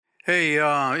Hey,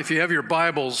 if you have your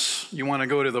Bibles, you want to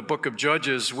go to the book of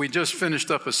Judges. We just finished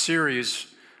up a series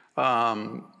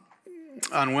on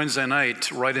Wednesday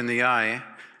night, Right in the Eye.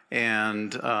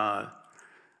 And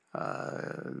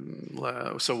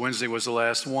so Wednesday was the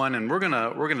last one. And we're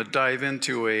gonna dive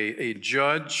into a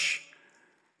judge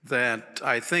that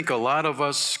I think a lot of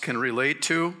us can relate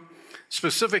to,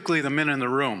 specifically the men in the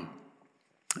room.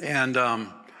 And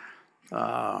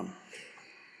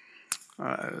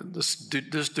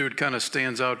this dude kind of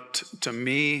stands out to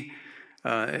me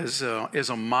as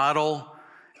a model,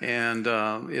 and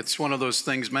it's one of those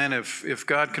things, man. If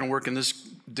God can work in this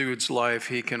dude's life,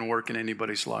 He can work in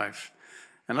anybody's life,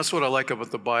 and that's what I like about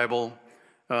the Bible.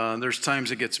 There's times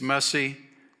it gets messy,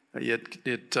 yet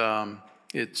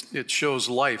it shows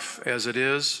life as it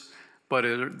is,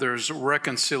 but there's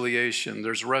reconciliation,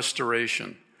 there's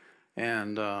restoration.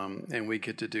 And we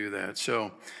get to do that.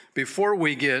 So before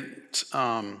we get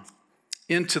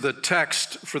into the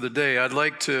text for the day, I'd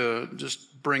like to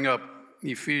just bring up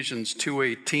Ephesians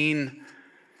 2:18.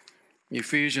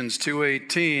 Ephesians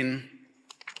 2:18,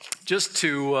 just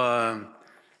to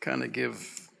kind of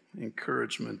give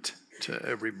encouragement to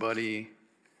everybody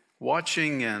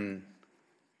watching and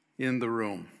in the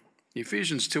room.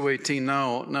 Ephesians 2:18.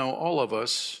 Now all of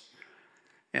us.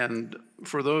 And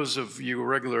for those of you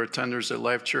regular attenders at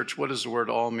Life Church, what does the word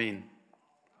all mean?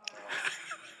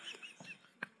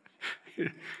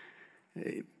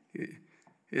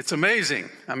 It's amazing.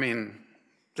 I mean,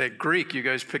 that Greek, you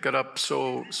guys pick it up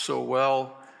so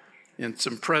well. It's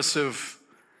impressive.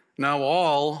 Now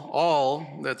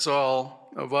that's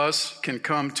all of us can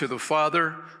come to the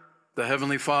Father, the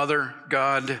Heavenly Father,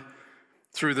 God,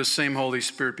 through the same Holy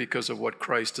Spirit because of what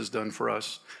Christ has done for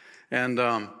us. And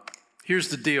here's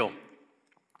the deal.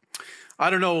 I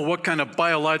don't know what kind of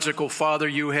biological father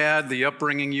you had, the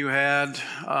upbringing you had.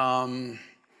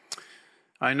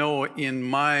 I know in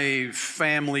my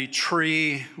family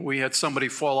tree, we had somebody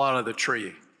fall out of the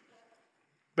tree,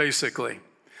 basically.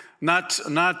 Not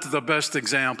the best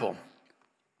example.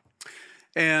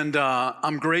 And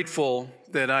I'm grateful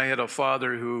that I had a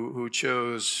father who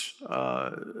chose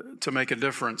to make a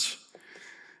difference.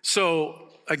 So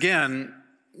again,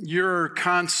 your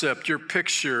concept, your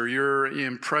picture, your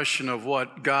impression of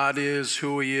what God is,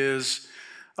 who He is,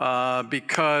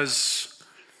 because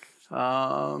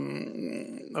of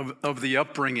the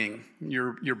upbringing,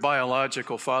 your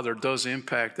biological father does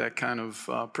impact that kind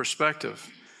of perspective.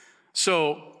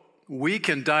 So we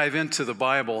can dive into the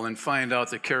Bible and find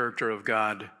out the character of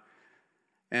God.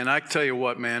 And I tell you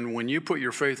what, man, when you put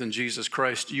your faith in Jesus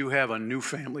Christ, you have a new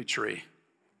family tree.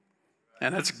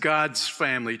 And that's God's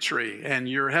family tree. And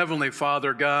your Heavenly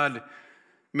Father, God,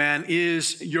 man,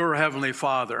 is your Heavenly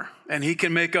Father. And He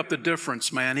can make up the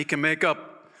difference, man. He can make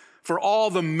up for all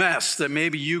the mess that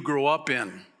maybe you grew up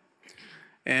in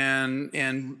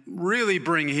and really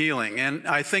bring healing. And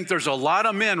I think there's a lot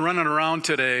of men running around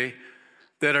today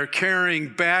that are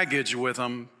carrying baggage with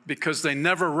them because they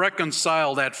never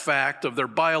reconcile that fact of their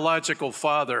biological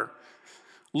father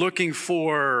looking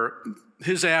for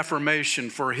His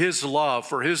affirmation, for His love,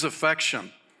 for His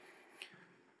affection.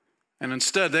 And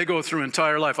instead, they go through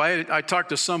entire life. I talked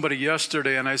to somebody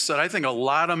yesterday, and I said, I think a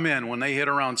lot of men, when they hit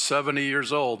around 70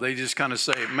 years old, they just kind of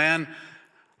say, man,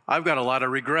 I've got a lot of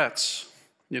regrets,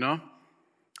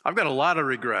 I've got a lot of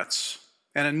regrets.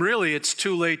 And really, it's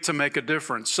too late to make a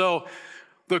difference. So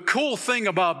the cool thing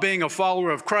about being a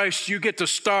follower of Christ, you get to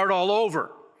start all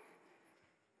over.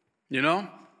 You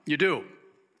do.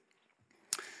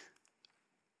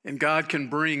 And God can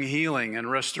bring healing and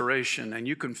restoration, and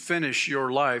you can finish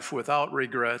your life without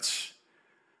regrets,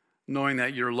 knowing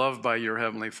that you're loved by your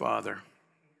Heavenly Father.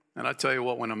 And I tell you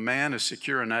what, when a man is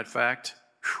secure in that fact,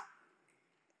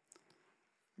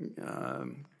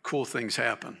 cool things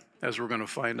happen, as we're going to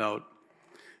find out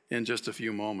in just a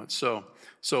few moments. So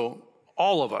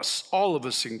all of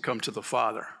us can come to the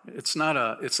Father. It's not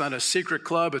a secret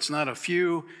club. It's not a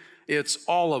few. It's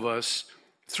all of us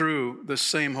through the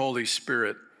same Holy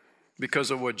Spirit,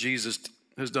 because of what Jesus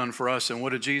has done for us. And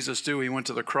what did Jesus do? He went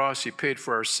to the cross. He paid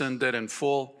for our sin debt in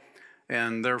full.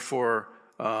 And therefore,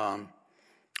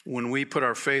 when we put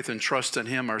our faith and trust in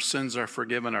Him, our sins are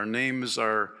forgiven. Our names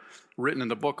are written in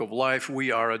the book of life.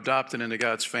 We are adopted into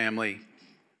God's family.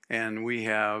 And we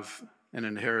have an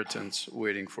inheritance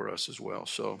waiting for us as well.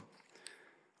 So,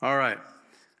 all right.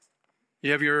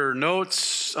 You have your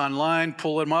notes online.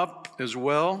 Pull them up as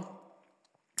well.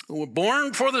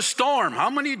 Born for the storm. How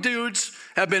many dudes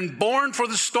have been born for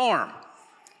the storm?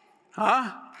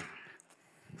 Huh?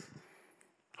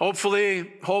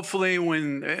 Hopefully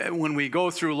when we go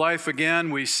through life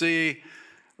again, we see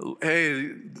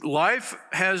hey, life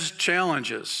has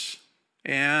challenges,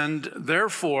 and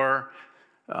therefore,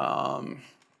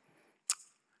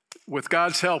 with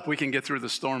God's help, we can get through the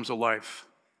storms of life.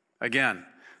 Again,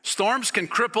 storms can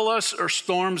cripple us, or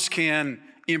storms can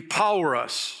empower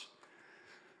us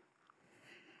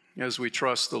as we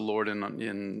trust the Lord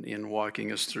in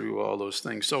walking us through all those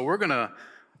things. So we're gonna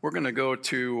go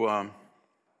to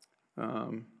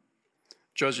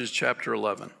Judges chapter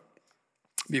 11.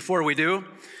 Before we do,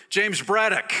 James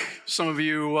Braddock. Some of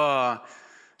you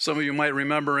might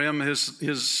remember him.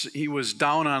 He was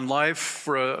down on life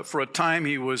for a time.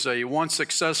 He was a once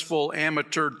successful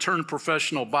amateur turned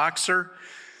professional boxer.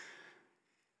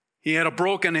 He had a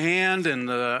broken hand, and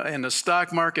the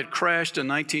stock market crashed in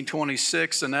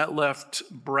 1926, and that left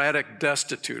Braddock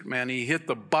destitute. Man, he hit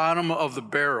the bottom of the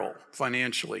barrel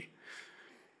financially.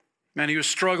 Man, he was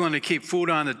struggling to keep food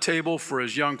on the table for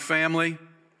his young family.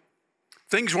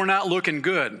 Things were not looking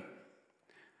good.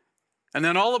 And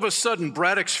then all of a sudden,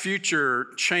 Braddock's future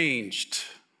changed.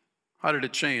 How did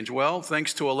it change? Well,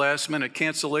 thanks to a last-minute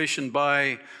cancellation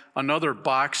by another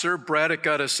boxer, Braddock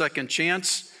got a second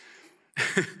chance.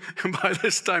 And by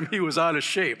this time, he was out of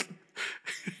shape.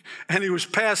 And he was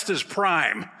past his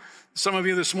prime. Some of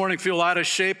you this morning feel out of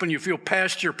shape and you feel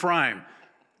past your prime.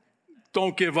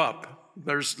 Don't give up.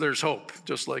 There's hope,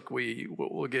 just like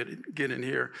we'll get in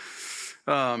here.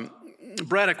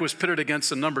 Braddock was pitted against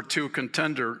the number 2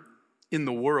 contender in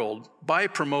the world by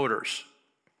promoters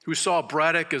who saw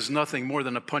Braddock as nothing more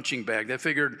than a punching bag. They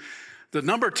figured the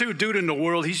number 2 dude in the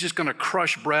world, he's just going to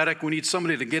crush Braddock. We need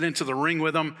somebody to get into the ring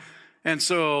with him. And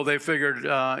so they figured,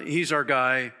 he's our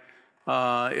guy.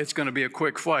 It's going to be a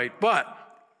quick fight. But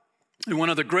in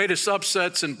one of the greatest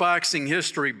upsets in boxing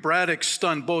history, Braddock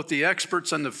stunned both the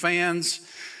experts and the fans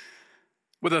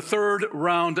with a 3rd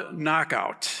round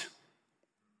knockout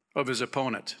of his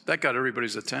opponent. That got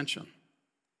everybody's attention.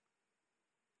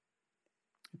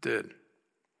 It did.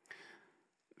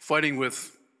 Fighting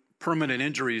with permanent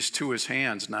injuries to his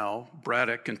hands now,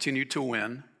 Braddock continued to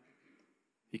win.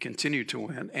 He continued to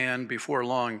win, and before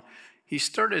long, he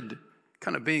started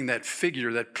kind of being that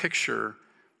figure, that picture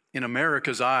in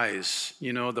America's eyes.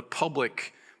 You know, the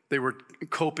public, they were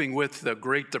coping with the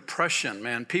Great Depression,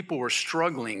 man. People were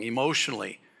struggling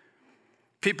emotionally.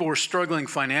 People were struggling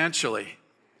financially.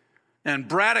 And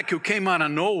Braddock, who came out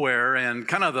of nowhere and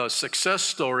kind of the success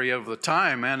story of the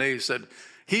time, man, they said,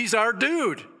 he's our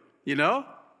dude, you know?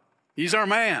 He's our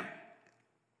man.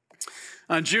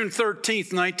 On June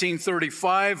 13th,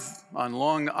 1935, on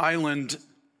Long Island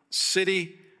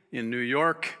City in New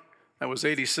York, that was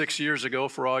 86 years ago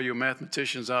for all you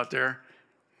mathematicians out there.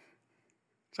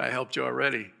 I helped you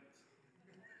already.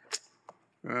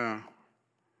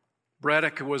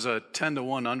 Braddock was a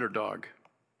 10-1 underdog.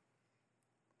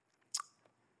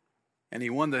 And he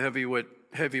won the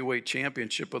heavyweight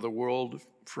championship of the world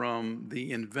from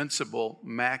the invincible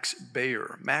Max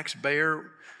Baer. Max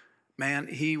Baer, man,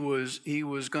 he was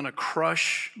going to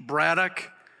crush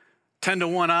Braddock.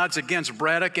 10-1 odds against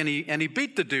Braddock, and he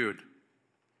beat the dude.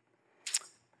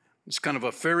 It's kind of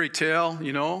a fairy tale,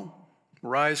 you know,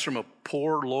 rise from a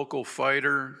poor local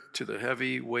fighter to the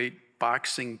heavyweight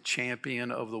boxing champion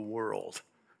of the world.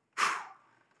 Whew,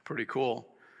 pretty cool.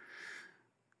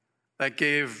 That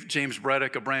gave James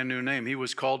Braddock a brand new name. He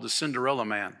was called the Cinderella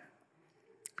Man,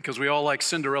 because we all like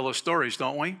Cinderella stories,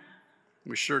 don't we?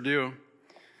 We sure do.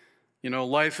 You know,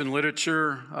 life in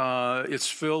literature, it's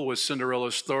filled with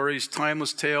Cinderella stories,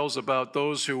 timeless tales about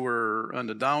those who were on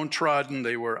the downtrodden.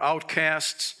 They were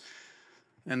outcasts,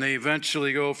 and they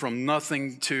eventually go from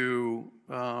nothing to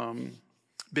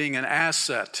being an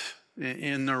asset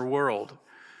in their world.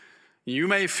 You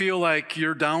may feel like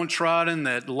you're downtrodden,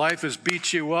 that life has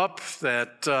beat you up,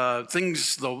 that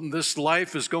this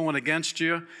life is going against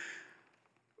you.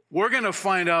 We're going to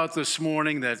find out this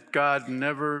morning that God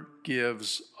never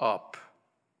gives up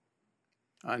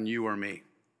on you or me,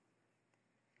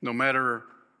 no matter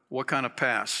what kind of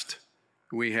past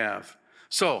we have.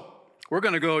 So we're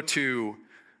going to go to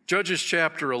Judges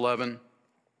chapter 11.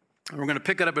 And we're going to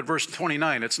pick it up at verse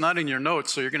 29. It's not in your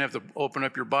notes, so you're going to have to open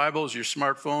up your Bibles, your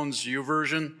smartphones,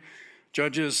 YouVersion.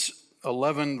 Judges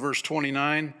 11, verse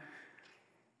 29.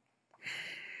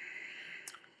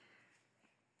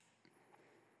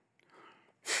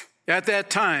 At that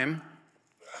time,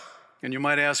 and you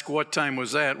might ask, what time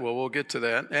was that? Well, we'll get to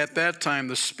that. At that time,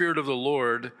 the Spirit of the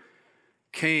Lord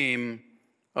came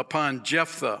upon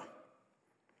Jephthah,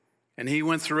 and he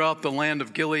went throughout the land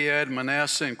of Gilead,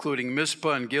 Manasseh, including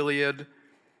Mizpah and Gilead,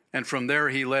 and from there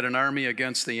he led an army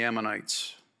against the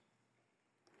Ammonites.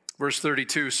 Verse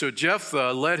 32, so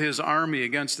Jephthah led his army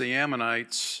against the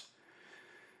Ammonites,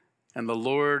 and the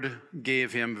Lord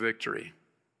gave him victory.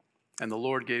 And the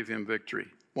Lord gave him victory.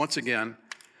 Once again,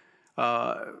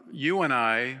 you and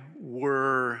I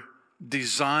were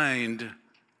designed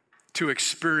to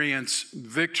experience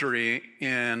victory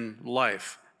in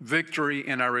life, victory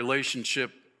in our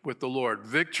relationship with the Lord,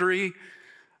 victory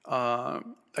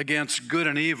against good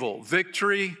and evil,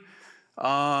 victory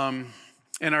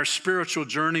in our spiritual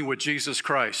journey with Jesus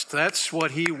Christ. That's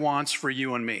what he wants for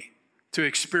you and me, to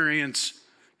experience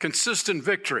consistent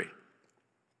victory.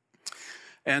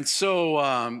 And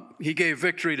so he gave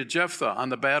victory to Jephthah on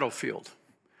the battlefield.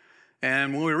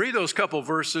 And when we read those couple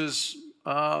verses,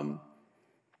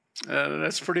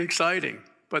 that's pretty exciting.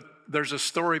 But there's a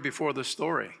story before the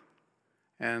story,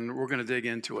 and we're going to dig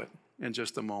into it in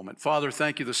just a moment. Father,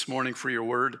 thank you this morning for your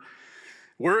word.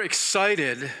 We're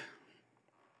excited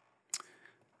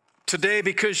today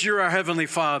because you're our Heavenly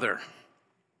Father.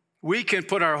 We can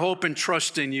put our hope and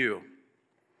trust in you.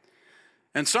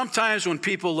 And sometimes when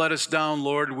people let us down,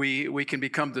 Lord, we can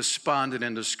become despondent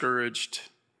and discouraged,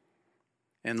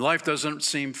 and life doesn't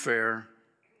seem fair.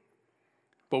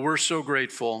 But we're so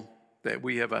grateful that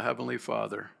we have a Heavenly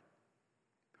Father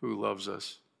who loves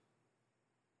us,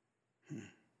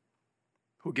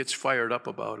 who gets fired up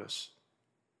about us,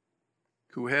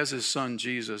 who has his Son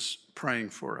Jesus praying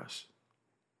for us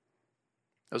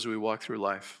as we walk through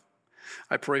life.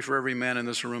 I pray for every man in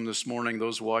this room this morning,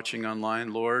 those watching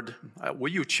online. Lord,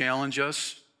 will you challenge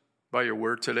us by your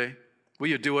word today? Will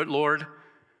you do it, Lord?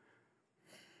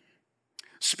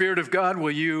 Spirit of God,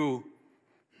 will you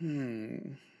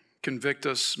convict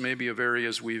us maybe of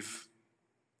areas we've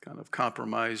kind of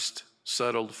compromised,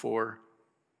 settled for?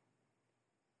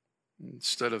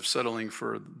 Instead of settling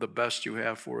for the best you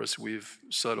have for us, we've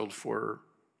settled for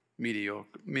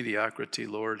mediocrity,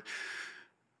 Lord.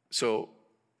 So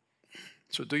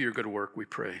do your good work, we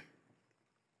pray.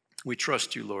 We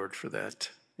trust you, Lord, for that.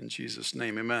 In Jesus'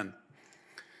 name, amen.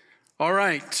 All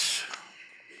right.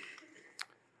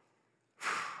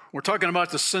 We're talking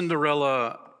about the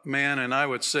Cinderella man, and I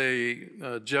would say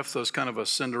Jephthah's kind of a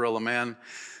Cinderella man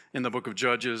in the book of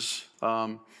Judges.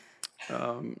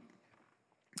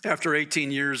 After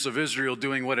 18 years of Israel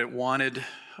doing what it wanted,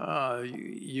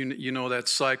 you know that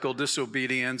cycle,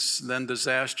 disobedience, then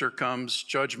disaster comes,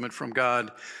 judgment from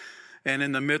God. And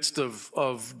in the midst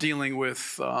of dealing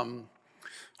with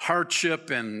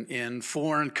hardship and in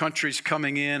foreign countries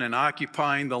coming in and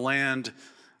occupying the land,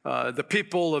 the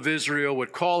people of Israel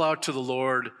would call out to the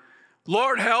Lord,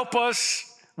 Lord, help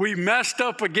us. We messed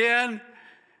up again.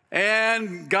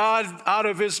 And God, out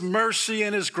of his mercy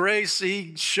and his grace,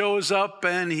 he shows up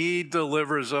and he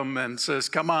delivers them and says,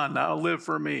 come on now, live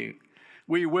for me.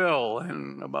 We will.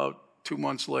 And about 2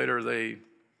 months later, they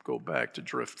go back to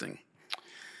drifting.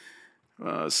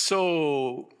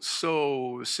 So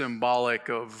symbolic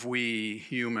of we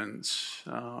humans.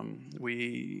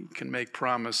 We can make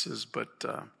promises, but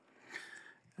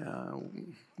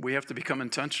we have to become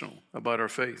intentional about our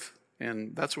faith.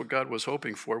 And that's what God was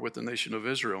hoping for with the nation of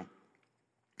Israel.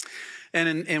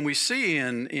 And we see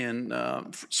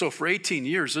so for 18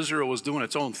 years, Israel was doing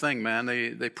its own thing, man.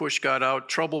 They pushed God out.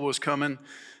 Trouble was coming.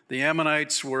 The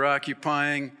Ammonites were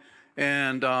occupying.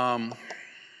 And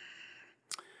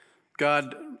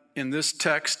God, in this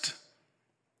text,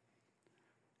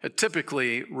 had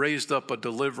typically raised up a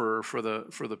deliverer for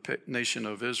the nation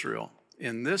of Israel.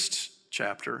 In this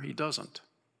chapter, he doesn't.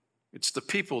 It's the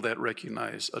people that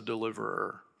recognize a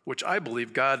deliverer, which I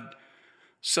believe God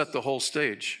set the whole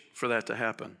stage for that to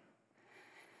happen.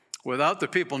 Without the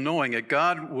people knowing it,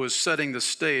 God was setting the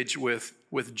stage with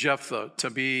Jephthah to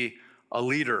be a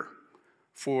leader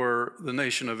for the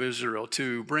nation of Israel,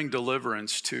 to bring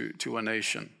deliverance to a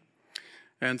nation.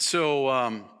 And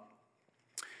so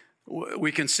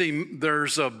we can see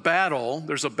there's a battle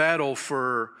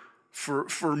for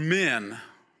men.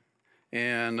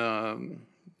 And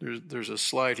there's a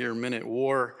slide here, Men at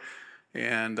War.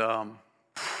 And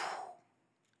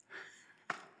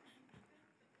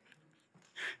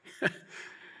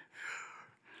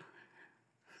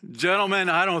gentlemen,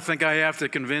 I don't think I have to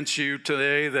convince you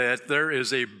today that there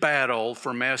is a battle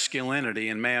for masculinity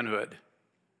and manhood.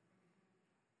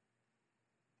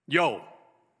 Yo.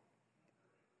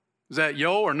 Is that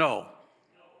yo or no?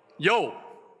 Yo.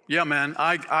 Yeah, man.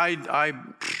 I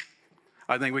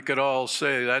think we could all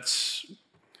say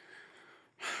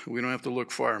we don't have to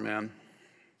look far, man.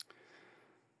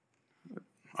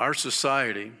 Our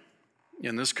society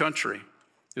in this country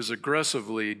is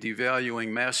aggressively devaluing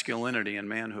masculinity and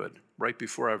manhood right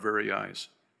before our very eyes.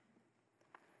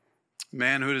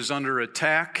 Manhood is under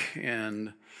attack,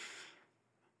 and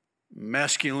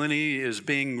masculinity is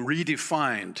being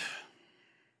redefined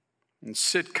And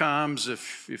sitcoms,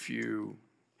 if you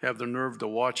have the nerve to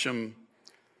watch them,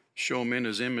 show men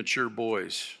as immature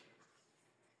boys.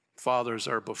 Fathers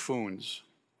are buffoons.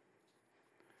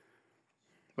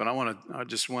 But I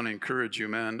just want to encourage you,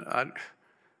 man.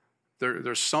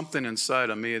 There's something inside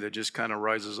of me that just kind of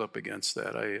rises up against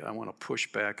that. I want to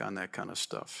push back on that kind of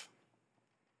stuff.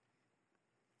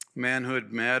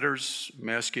 Manhood matters.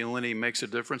 Masculinity makes a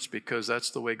difference because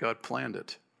that's the way God planned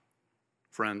it,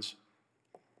 friends.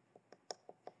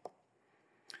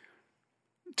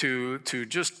 To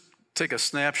just take a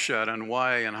snapshot on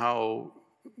why and how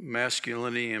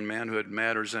masculinity and manhood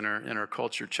matters in our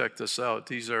culture. Check this out.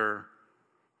 These are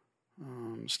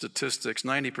statistics.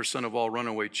 90% of all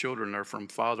runaway children are from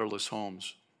fatherless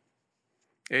homes.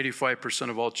 85%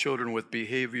 of all children with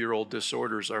behavioral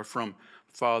disorders are from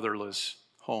fatherless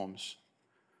homes.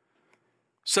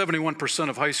 71%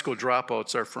 of high school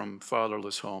dropouts are from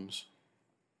fatherless homes.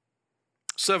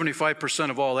 75%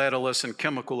 of all adolescent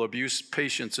chemical abuse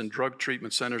patients in drug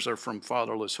treatment centers are from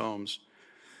fatherless homes.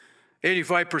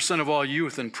 85% of all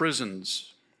youth in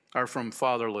prisons are from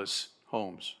fatherless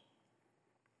homes.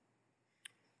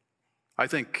 I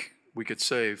think we could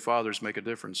say fathers make a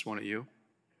difference, wouldn't you?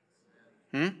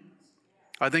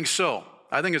 I think so.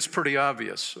 I think it's pretty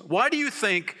obvious. Why do you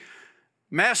think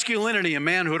masculinity and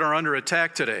manhood are under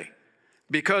attack today?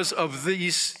 Because of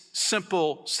these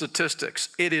simple statistics.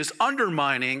 It is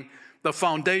undermining the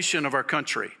foundation of our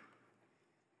country,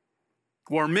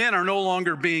 where men are no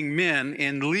longer being men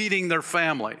in leading their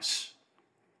families.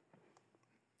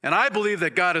 And I believe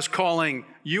that God is calling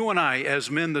you and I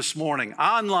as men this morning,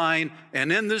 online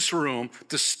and in this room,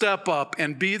 to step up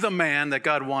and be the man that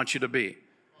God wants you to be.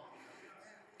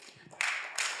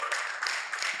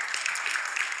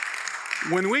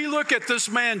 When we look at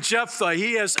this man, Jephthah,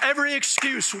 he has every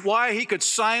excuse why he could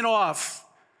sign off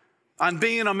on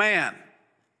being a man.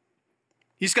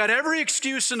 He's got every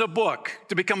excuse in the book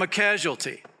to become a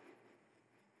casualty.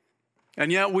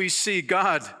 And yet we see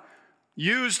God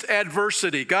used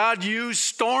adversity. God used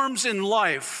storms in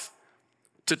life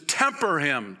to temper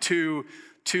him, to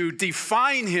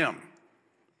define him,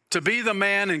 to be the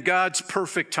man in God's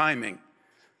perfect timing.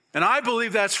 And I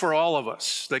believe that's for all of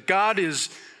us, that God is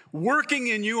working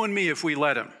in you and me if we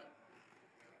let him.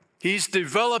 He's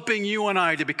developing you and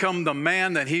I to become the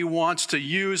man that he wants to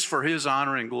use for his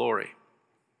honor and glory.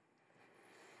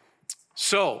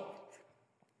 So,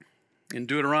 in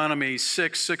Deuteronomy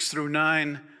 6 through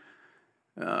 9,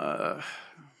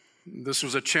 this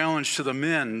was a challenge to the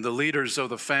men, the leaders of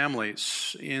the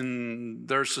families in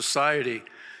their society.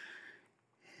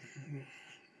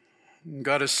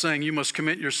 God is saying, you must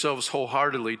commit yourselves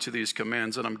wholeheartedly to these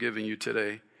commands that I'm giving you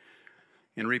today.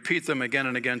 And repeat them again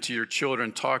and again to your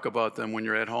children. Talk about them when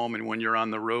you're at home and when you're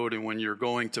on the road and when you're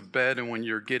going to bed and when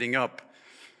you're getting up.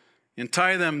 And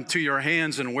tie them to your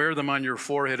hands and wear them on your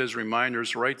forehead as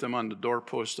reminders. Write them on the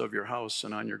doorpost of your house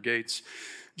and on your gates.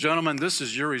 Gentlemen, this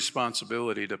is your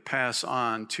responsibility to pass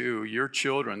on to your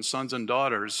children, sons and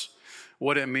daughters,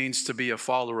 what it means to be a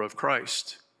follower of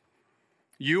Christ.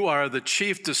 You are the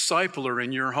chief discipler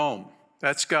in your home.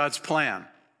 That's God's plan.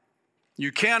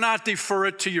 You cannot defer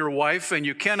it to your wife, and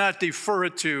you cannot defer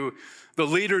it to the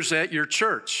leaders at your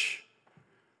church.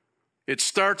 It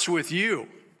starts with you.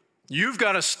 You've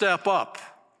got to step up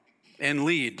and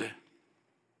lead.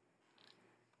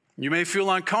 You may feel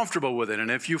uncomfortable with it,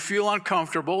 and if you feel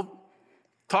uncomfortable,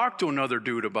 talk to another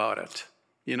dude about it,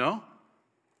 you know?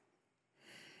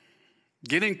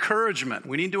 Get encouragement.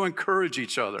 We need to encourage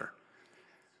each other.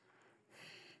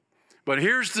 But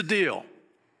here's the deal.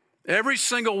 Every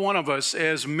single one of us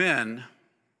as men,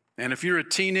 and if you're a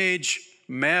teenage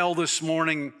male this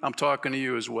morning, I'm talking to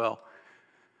you as well.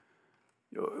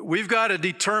 We've got to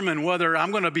determine whether I'm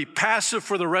going to be passive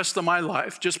for the rest of my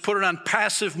life, just put it on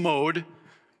passive mode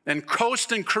and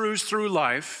coast and cruise through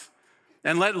life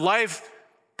and let life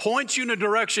point you in the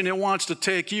direction it wants to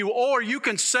take you, or you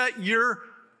can set your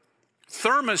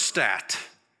thermostat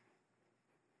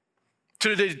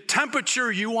to the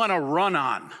temperature you want to run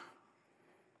on.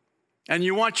 And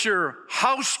you want your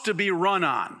house to be run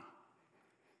on.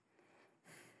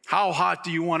 How hot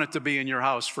do you want it to be in your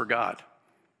house for God?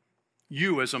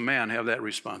 You as a man have that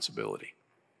responsibility.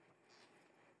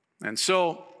 And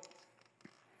so,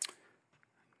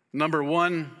 number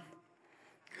one,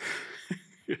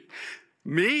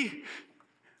 me,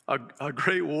 a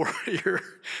great warrior.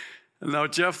 Now,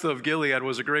 Jephthah of Gilead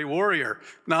was a great warrior.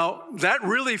 Now, that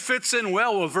really fits in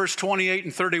well with verse 28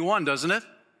 and 31, doesn't it?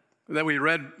 That we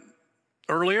read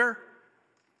earlier?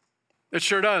 It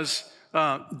sure does.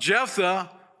 Jephthah,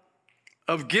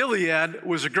 of Gilead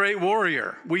was a great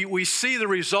warrior. We see the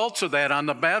results of that on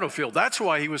the battlefield. That's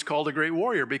why he was called a great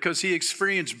warrior, because he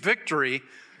experienced victory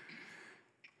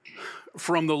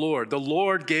from the Lord. The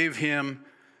Lord gave him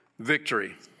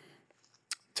victory.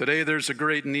 Today there's a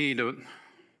great need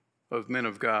of men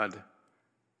of God.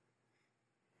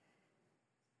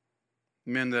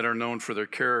 Men that are known for their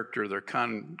character, their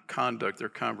conduct, their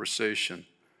conversation.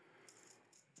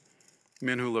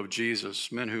 Men who love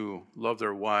Jesus, men who love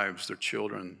their wives, their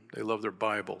children. They love their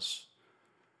Bibles.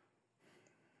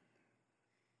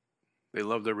 They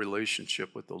love their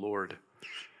relationship with the Lord.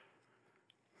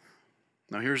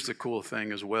 Now here's the cool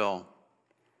thing as well.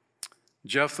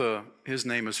 Jephthah, his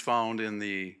name is found in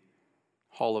the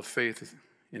Hall of Faith.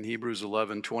 In Hebrews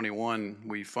 11:21,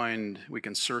 we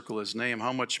can circle his name.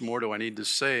 How much more do I need to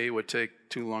say? It would take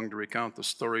too long to recount the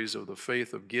stories of the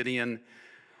faith of Gideon,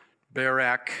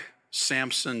 Barak,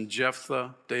 Samson,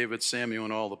 Jephthah, David, Samuel,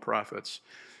 and all the prophets.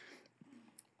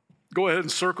 Go ahead and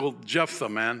circle Jephthah,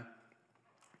 man.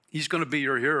 He's going to be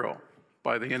your hero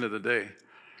by the end of the day.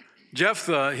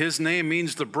 Jephthah, his name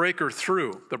means the breaker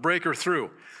through, the breaker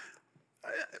through.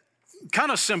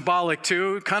 Kind of symbolic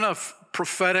too, kind of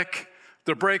prophetic,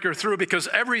 the breaker through, because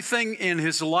everything in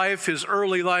his life, his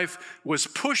early life, was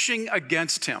pushing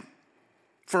against him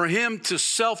for him to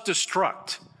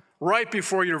self-destruct right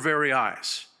before your very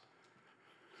eyes.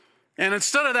 And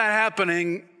instead of that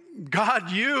happening,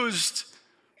 God used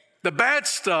the bad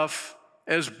stuff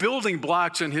as building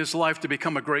blocks in his life to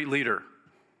become a great leader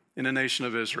in the nation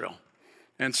of Israel.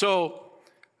 And so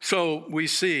we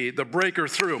see the breaker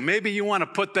through. Maybe you want to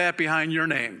put that behind your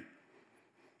name.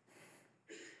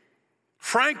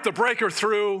 Frank the breaker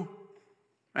through,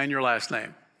 and your last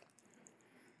name.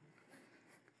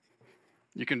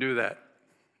 You can do that.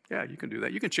 Yeah, you can do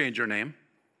that. You can change your name.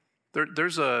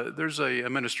 There's a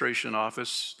administration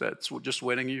office that's just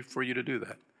waiting for you to do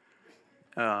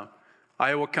that.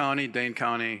 Iowa County, Dane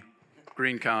County,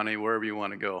 Greene County, wherever you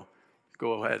want to go.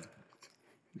 Go ahead.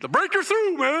 The breaker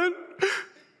through, man.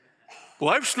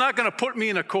 Life's not going to put me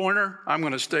in a corner. I'm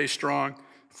going to stay strong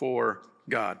for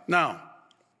God. Now,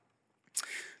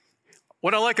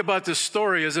 what I like about this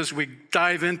story is as we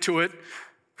dive into it,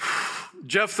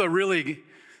 Jephthah really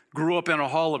grew up in a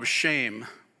hall of shame.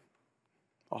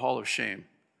 A hall of shame.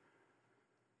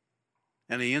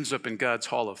 And he ends up in God's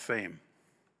hall of fame.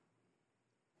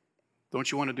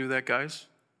 Don't you want to do that, guys?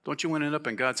 Don't you want to end up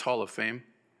in God's hall of fame?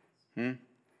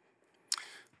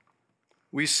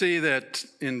 We see that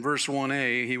in verse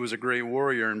 1a, he was a great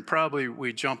warrior, and probably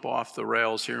we jump off the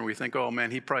rails here and we think, oh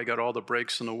man, he probably got all the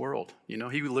breaks in the world. You know,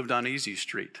 he lived on Easy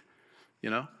Street, you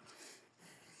know.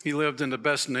 He lived in the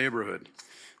best neighborhood,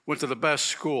 went to the best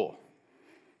school.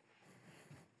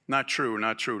 Not true,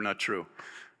 not true, not true.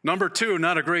 Number two,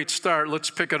 not a great start. Let's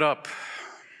pick it up.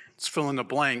 Let's fill in the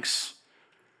blanks.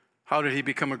 How did he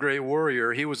become a great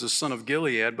warrior? He was the son of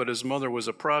Gilead, but his mother was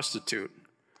a prostitute.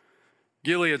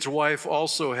 Gilead's wife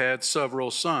also had several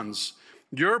sons.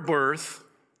 Your birth,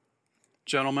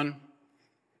 gentlemen,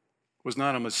 was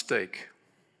not a mistake.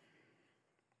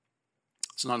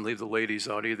 Let's not leave the ladies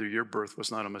out either. Your birth was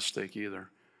not a mistake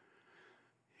either.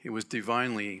 It was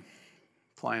divinely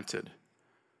planted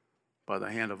by the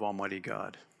hand of Almighty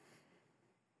God.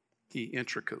 He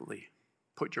intricately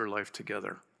put your life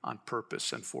together on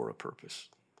purpose and for a purpose.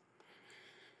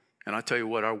 And I tell you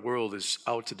what, our world is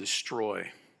out to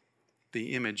destroy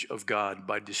the image of God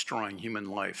by destroying human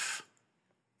life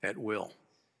at will.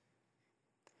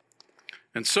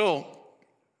 And so,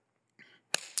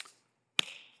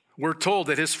 we're told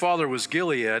that his father was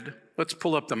Gilead. Let's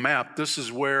pull up the map. This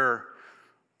is where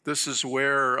I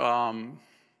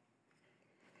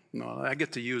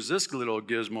get to use this little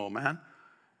gizmo, man.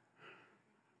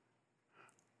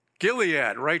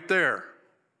 Gilead, right there.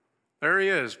 There he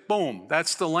is. Boom.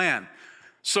 That's the land.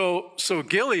 So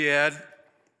Gilead,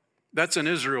 that's in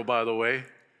Israel, by the way.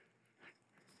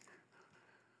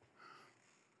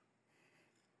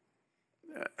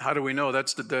 How do we know?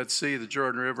 That's the Dead Sea, the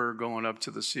Jordan River going up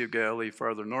to the Sea of Galilee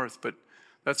farther north, but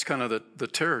that's kind of the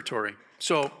territory.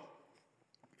 So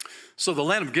the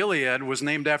land of Gilead was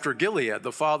named after Gilead,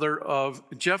 the father of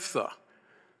Jephthah.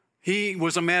 He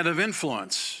was a man of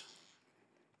influence.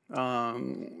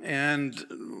 And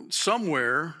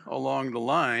somewhere along the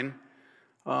line,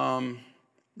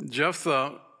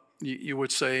 Jephthah, you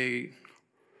would say,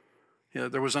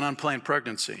 there was an unplanned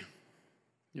pregnancy.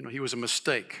 You know, he was a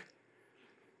mistake.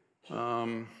 How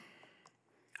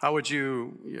do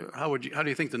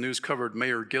you think the news covered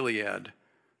Mayor Gilead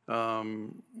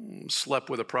slept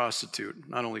with a prostitute?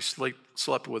 Not only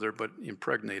slept with her, but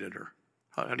impregnated her.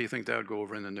 How do you think that would go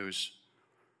over in the news?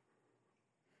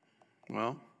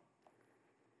 Well,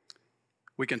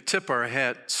 We can tip our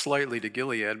hat slightly to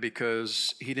Gilead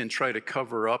because he didn't try to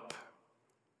cover up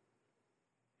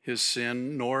his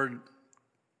sin, nor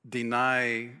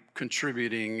deny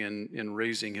contributing in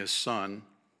raising his son.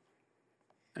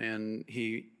 And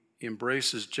he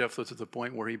embraces Jephthah to the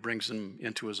point where he brings him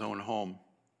into his own home.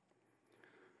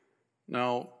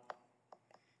 Now,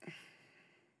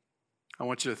 I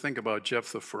want you to think about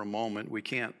Jephthah for a moment. We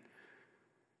can't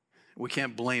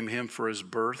blame him for his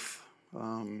birth.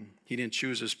 He didn't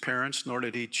choose his parents, nor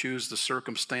did he choose the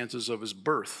circumstances of his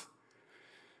birth.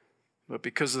 But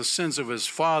because of the sins of his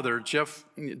father,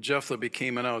 Jephthah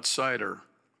became an outsider.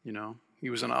 He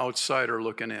was an outsider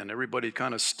looking in. Everybody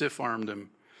kind of stiff-armed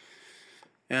him.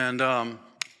 And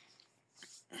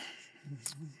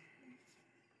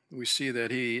we see that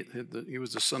he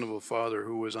was the son of a father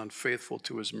who was unfaithful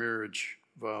to his marriage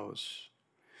vows.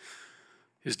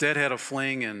 His dad had a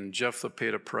fling, and Jephthah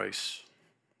paid a price.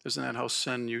 Isn't that how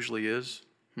sin usually is?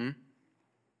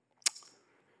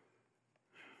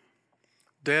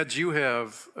 Dads, you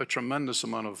have a tremendous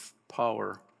amount of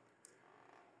power.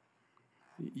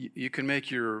 You can make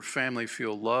your family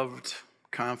feel loved,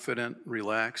 confident,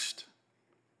 relaxed.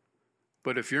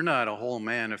 But if you're not a whole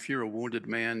man, if you're a wounded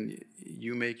man,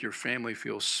 you make your family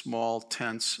feel small,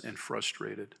 tense, and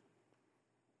frustrated.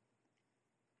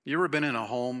 You ever been in a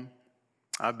home?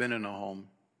 I've been in a home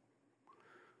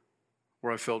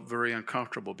where I felt very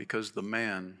uncomfortable because the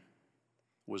man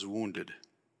was wounded.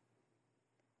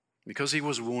 Because he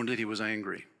was wounded, he was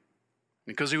angry.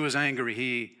 Because he was angry,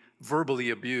 he verbally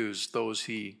abused those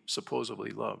he supposedly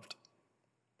loved.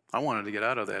 I wanted to get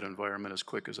out of that environment as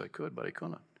quick as I could, but I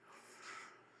couldn't.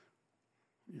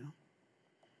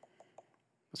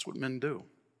 That's what men do.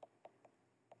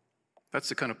 That's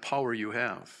the kind of power you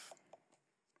have.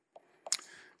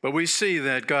 But we see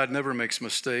that God never makes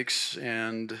mistakes,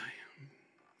 and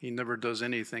he never does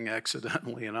anything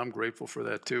accidentally, and I'm grateful for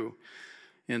that too.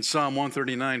 In Psalm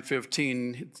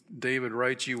 139:15, David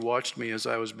writes, "You watched me as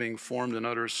I was being formed in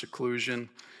utter seclusion,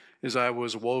 as I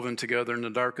was woven together in the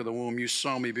dark of the womb. You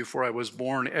saw me before I was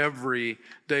born. Every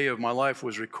day of my life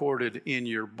was recorded in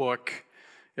your book.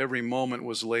 Every moment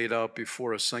was laid out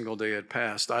before a single day had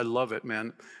passed." I love it,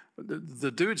 man.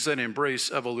 The dudes that embrace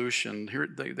evolution, here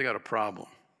they got a problem,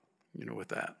 with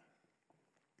that.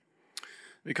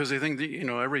 Because they think that,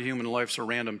 every human life's a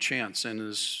random chance in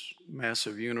this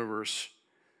massive universe.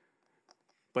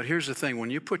 But here's the thing, when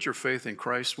you put your faith in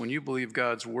Christ, when you believe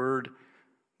God's word,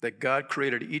 that God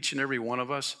created each and every one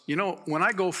of us. When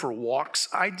I go for walks,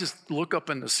 I just look up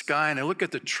in the sky and I look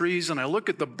at the trees and I look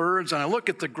at the birds and I look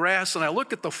at the grass and I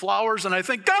look at the flowers and I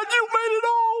think, God, you made it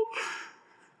all.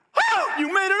 Oh, you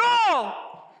made it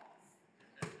all.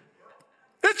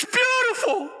 It's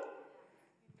beautiful.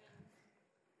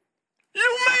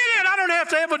 You made it. I don't have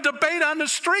to have a debate on the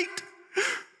street.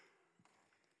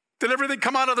 Did everything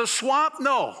come out of the swamp?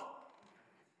 No.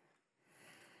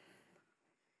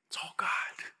 It's all God.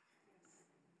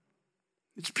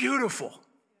 It's beautiful.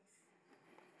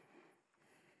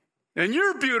 And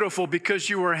you're beautiful because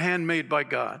you were handmade by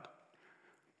God.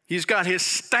 He's got his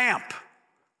stamp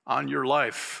on your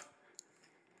life.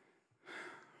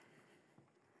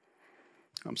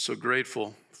 I'm so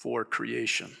grateful for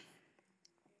creation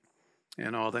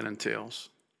and all that entails.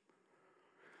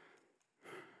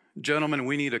 Gentlemen,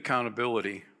 we need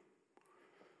accountability.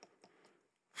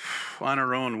 On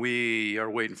our own, we are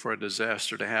waiting for a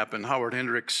disaster to happen. Howard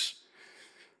Hendricks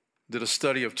did a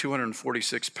study of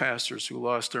 246 pastors who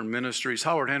lost their ministries.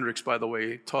 Howard Hendricks, by the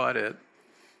way, taught at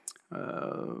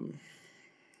a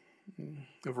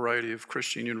variety of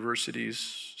Christian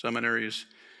universities, seminaries,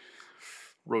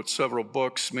 wrote several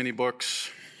books, many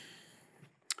books.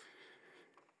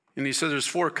 And he said there's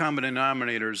 4 common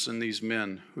denominators in these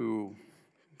men who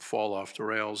fall off the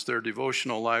rails. Their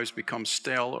devotional lives become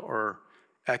stale or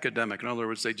academic. In other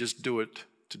words, they just do it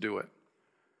to do it.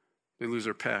 They lose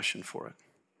their passion for it.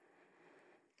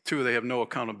 2, they have no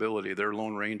accountability. They're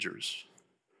lone rangers.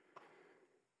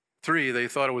 3, they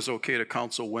thought it was okay to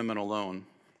counsel women alone.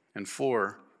 And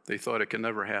 4, they thought it could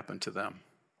never happen to them.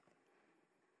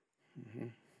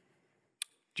 Do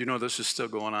you know this is still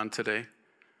going on today?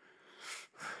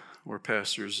 Where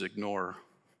pastors ignore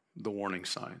the warning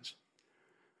signs.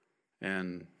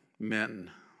 And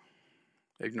men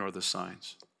ignore the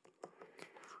signs.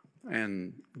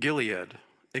 And Gilead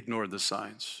ignored the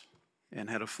signs and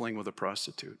had a fling with a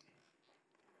prostitute.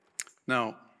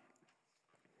 Now,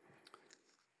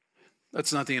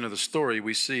 that's not the end of the story.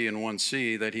 We see in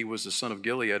 1c that he was the son of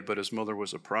Gilead, but his mother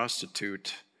was a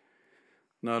prostitute.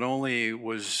 Not only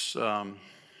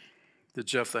did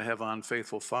Jephthah have an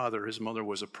unfaithful father, his mother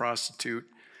was a prostitute,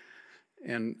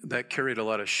 and that carried a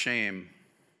lot of shame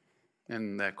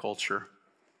in that culture,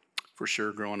 for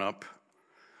sure, growing up.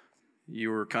 You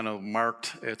were kind of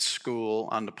marked at school,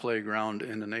 on the playground,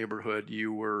 in the neighborhood.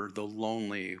 You were the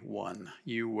lonely one.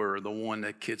 You were the one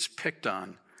that kids picked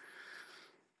on.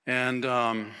 And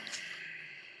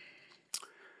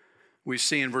we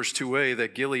see in verse 2a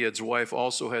that Gilead's wife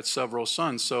also had several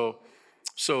sons.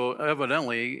 So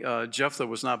evidently, Jephthah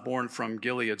was not born from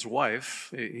Gilead's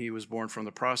wife. He was born from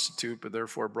the prostitute, but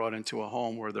therefore brought into a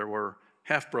home where there were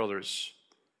half-brothers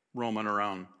roaming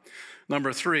around.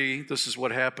 Number 3, this is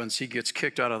what happens. He gets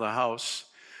kicked out of the house.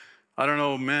 I don't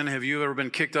know, men, have you ever been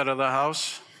kicked out of the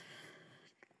house?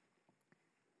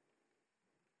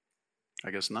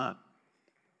 I guess not.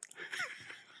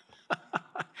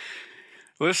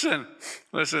 Listen,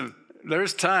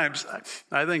 there's times,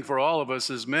 I think for all of us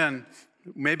as men,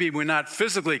 maybe we're not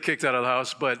physically kicked out of the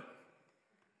house, but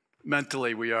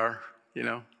mentally we are, you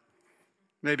know.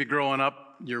 Maybe growing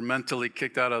up, you're mentally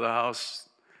kicked out of the house.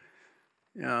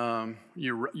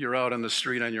 You're out on the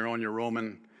street on your own, you're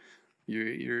roaming,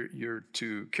 you're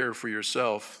to care for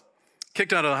yourself.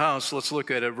 Kicked out of the house, let's look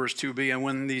at it, verse 2b. And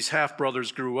when these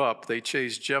half-brothers grew up, they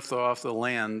chased Jephthah off the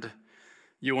land.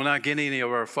 You will not get any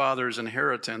of our father's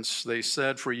inheritance, they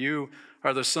said, for you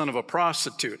are the son of a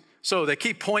prostitute. So they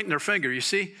keep pointing their finger, you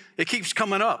see? It keeps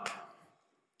coming up.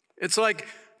 It's like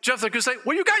Jephthah could say,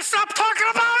 will you guys stop talking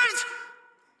about it?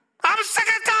 I'm sick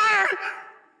and tired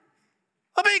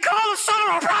of being called the son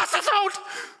of a prostitute.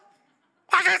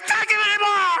 I can't take it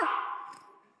anymore.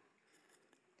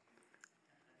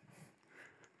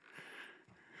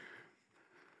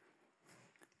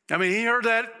 I mean, he heard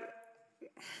that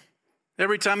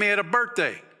every time he had a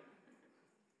birthday.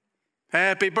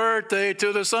 Happy birthday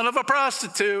to the son of a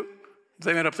prostitute.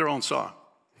 They made up their own song.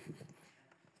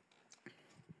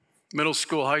 Middle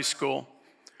school, high school.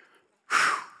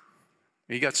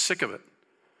 He got sick of it.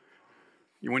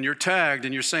 When you're tagged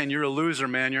and you're saying you're a loser,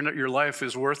 man, your life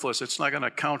is worthless, it's not going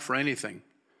to count for anything.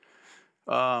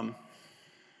 How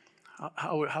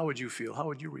would you feel? How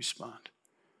would you respond?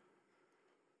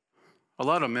 A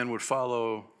lot of men would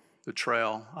follow the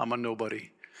trail. I'm a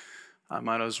nobody. I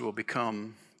might as well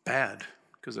become bad,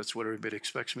 because that's what everybody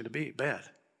expects me to be, bad.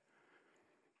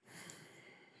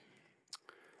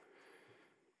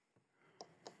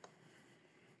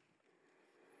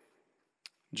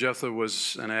 Jephthah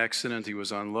was an accident. He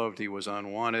was unloved. He was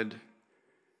unwanted.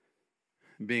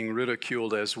 Being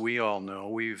ridiculed, as we all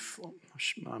know.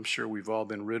 I'm sure we've all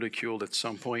been ridiculed at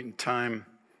some point in time.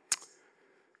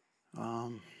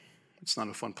 It's not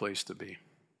a fun place to be.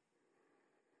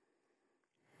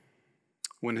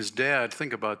 When his dad,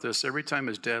 think about this, every time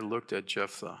his dad looked at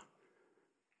Jephthah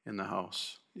in the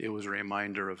house, it was a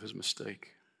reminder of his mistake.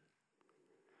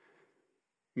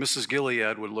 Mrs.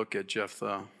 Gilead would look at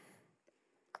Jephthah,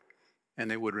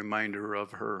 and it would remind her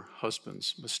of her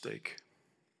husband's mistake.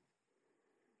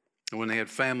 And when they had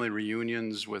family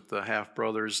reunions with the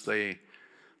half-brothers, the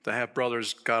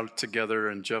half-brothers got together,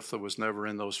 and Jephthah was never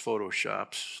in those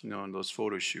photoshops, in those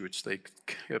photo shoots. They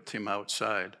kept him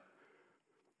outside.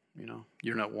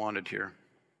 You're not wanted here.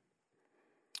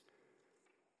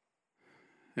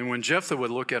 And when Jephthah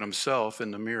would look at himself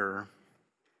in the mirror,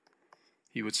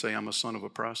 he would say, I'm a son of a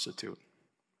prostitute.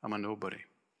 I'm a nobody.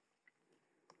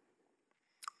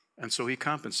 And so he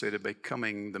compensated by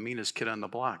becoming the meanest kid on the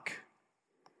block.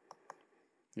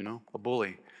 A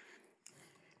bully.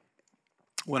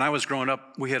 When I was growing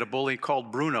up, we had a bully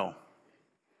called Bruno.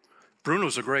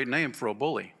 Bruno's a great name for a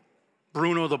bully.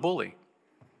 Bruno the bully.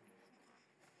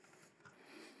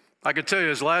 I could tell you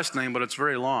his last name, but it's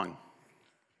very long.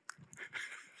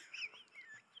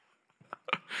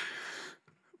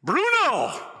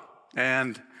 Bruno!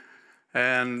 And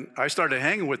I started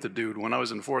hanging with the dude when I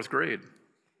was in 4th grade,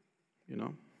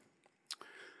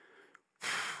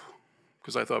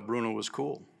 because I thought Bruno was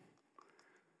cool.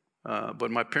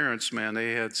 But my parents, man,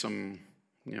 they had some,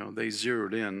 they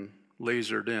lasered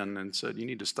in and said, you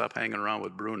need to stop hanging around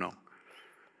with Bruno.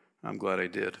 I'm glad I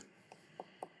did.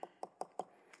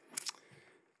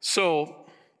 So,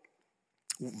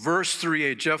 verse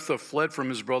 3a, Jephthah fled from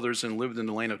his brothers and lived in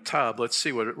the land of Tob. Let's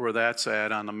see where that's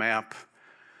at on the map.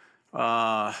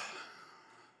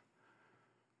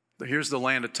 Here's the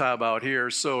land of Tob out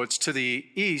here. So it's to the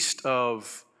east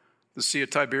of the Sea of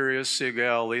Tiberias, Sea of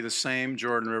Galilee, the same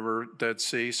Jordan River, Dead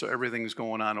Sea. So everything's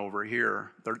going on over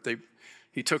here.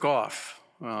 He took off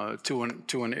to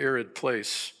an arid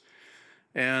place.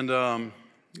 And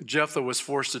Jephthah was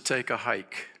forced to take a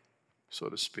hike, so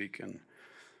to speak, and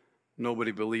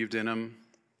nobody believed in him.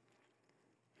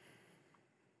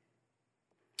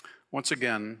 Once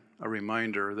again, a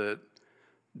reminder that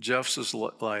Jephthah's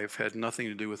life had nothing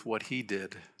to do with what he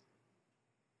did.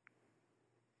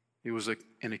 He was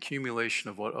an accumulation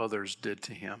of what others did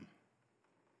to him.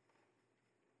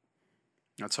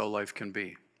 That's how life can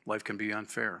be. Life can be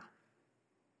unfair.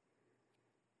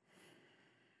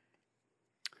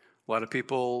 A lot of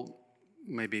people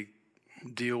maybe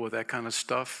deal with that kind of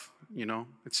stuff.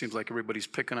 It seems like everybody's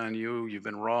picking on you. You've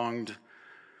been wronged.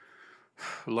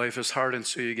 Life is hard, and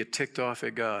so you get ticked off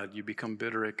at God. You become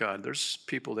bitter at God. There's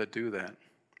people that do that.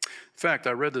 In fact,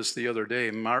 I read this the other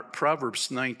day, Proverbs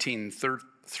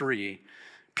 19:3.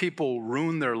 People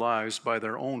ruin their lives by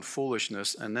their own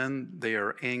foolishness, and then they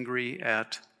are angry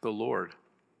at the Lord.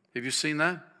 Have you seen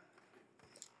that?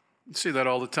 You see that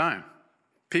all the time.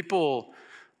 People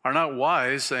are not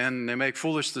wise, and they make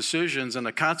foolish decisions, and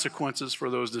the consequences for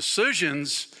those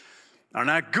decisions are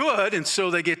not good, and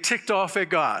so they get ticked off at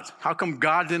God. How come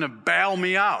God didn't bail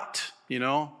me out,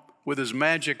 with his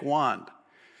magic wand?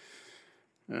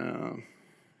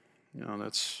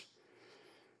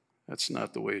 That's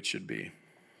not the way it should be.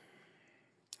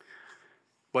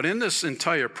 But in this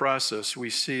entire process, we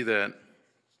see that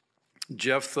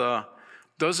Jephthah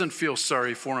doesn't feel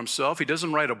sorry for himself. He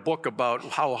doesn't write a book about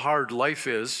how hard life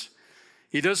is.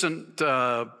 He doesn't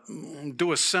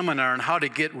do a seminar on how to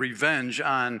get revenge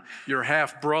on your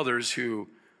half-brothers who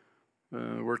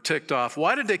were ticked off.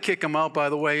 Why did they kick him out, by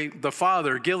the way? The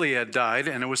father, Gilead, died,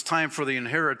 and it was time for the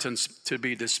inheritance to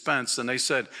be dispensed. And they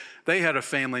said, they had a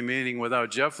family meeting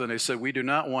without Jephthah, and they said, we do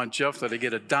not want Jephthah to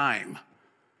get a dime.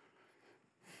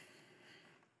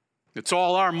 It's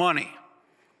all our money.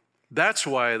 That's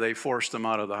why they forced him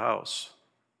out of the house.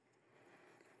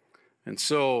 And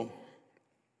so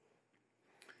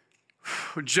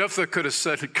Jephthah could have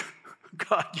said,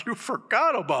 God, you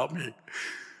forgot about me.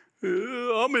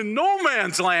 I'm in no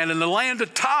man's land, in the land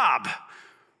of Tob.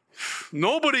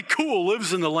 Nobody cool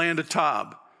lives in the land of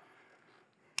Tob.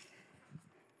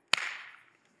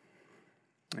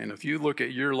 And if you look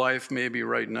at your life maybe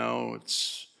right now,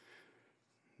 it's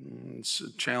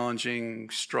a challenging,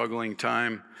 struggling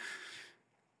time.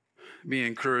 Be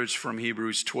encouraged from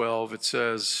Hebrews 12. It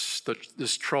says that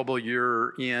this trouble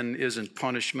you're in isn't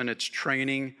punishment, it's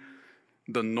training,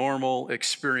 the normal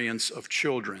experience of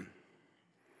children.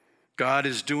 God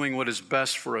is doing what is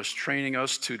best for us, training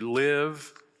us to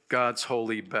live God's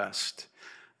holy best.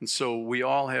 And so we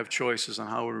all have choices on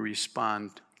how we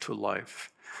respond to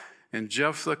life. And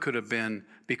Jephthah could have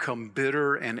become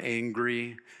bitter and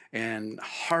angry and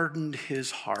hardened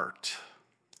his heart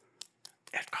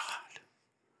at God.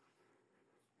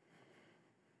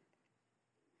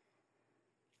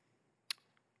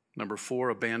 Number 4,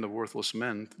 a band of worthless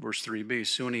men, verse 3b.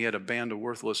 Soon he had a band of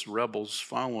worthless rebels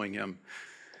following him.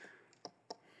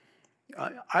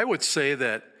 I would say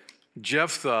that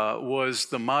Jephthah was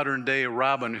the modern day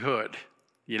Robin Hood,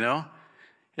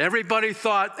 Everybody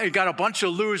thought they got a bunch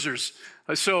of losers.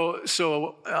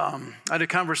 So I had a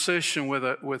conversation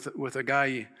with a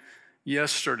guy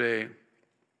yesterday,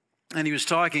 and he was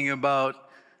talking about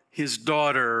his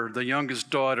daughter, the youngest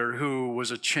daughter, who was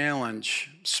a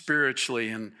challenge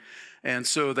spiritually, and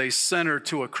so they sent her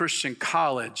to a Christian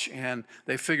college, and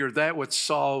they figured that would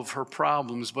solve her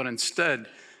problems, but instead,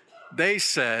 they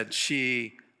said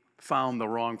she found the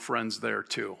wrong friends there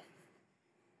too.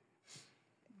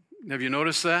 Have you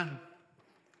noticed that?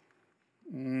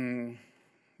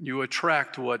 You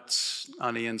attract what's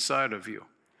on the inside of you.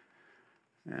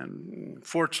 And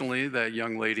fortunately, that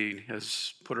young lady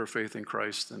has put her faith in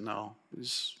Christ and now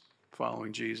is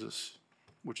following Jesus,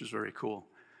 which is very cool.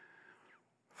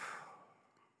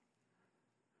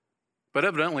 But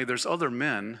evidently, there's other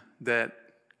men that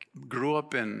grew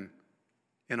up in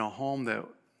a home that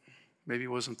maybe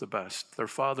wasn't the best. Their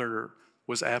father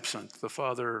was absent. The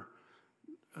father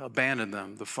abandoned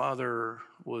them. The father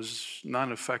was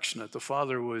non-affectionate. The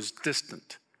father was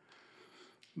distant.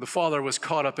 The father was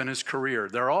caught up in his career.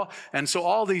 And so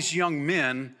all these young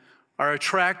men are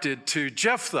attracted to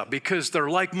Jephthah because they're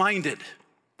like-minded.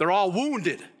 They're all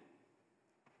wounded.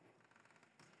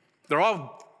 They're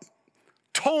all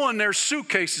towing their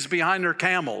suitcases behind their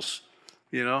camels,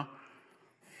 It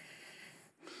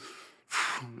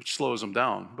slows them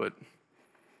down, but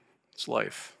it's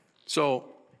life. So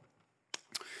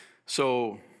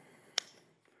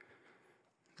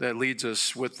that leads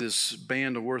us with this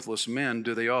band of worthless men.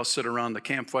 Do they all sit around the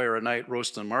campfire at night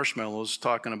roasting marshmallows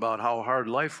talking about how hard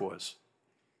life was?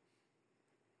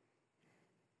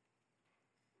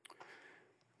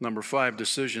 Number 5,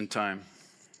 decision time.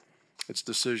 It's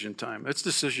decision time. It's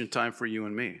decision time for you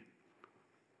and me.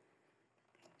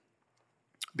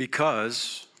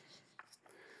 Because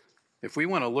if we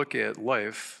want to look at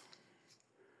life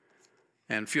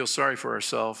and feel sorry for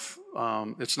ourselves.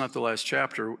 It's not the last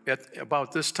chapter. At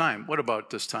about this time, what about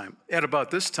this time? At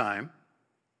about this time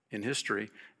in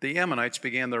history, the Ammonites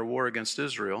began their war against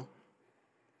Israel.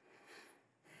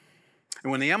 And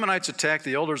when the Ammonites attacked,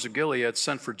 the elders of Gilead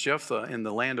sent for Jephthah in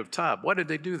the land of Tob. Why did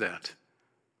they do that?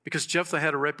 Because Jephthah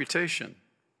had a reputation.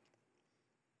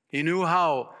 He knew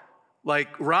how,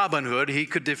 like Robin Hood, he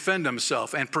could defend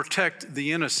himself and protect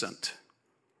the innocent.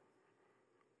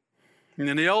 And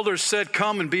then the elders said,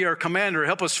 come and be our commander,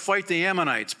 help us fight the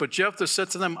Ammonites. But Jephthah said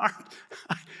to them,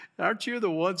 aren't you the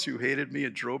ones who hated me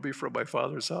and drove me from my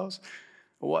father's house?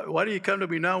 Why do you come to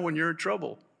me now when you're in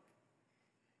trouble?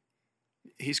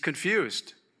 He's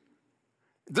confused.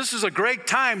 This is a great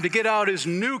time to get out his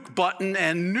nuke button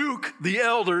and nuke the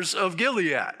elders of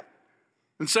Gilead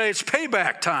and say it's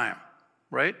payback time,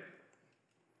 right?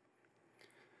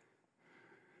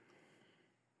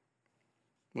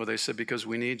 Well, they said, because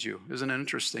we need you. Isn't it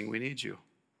interesting? We need you.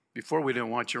 Before we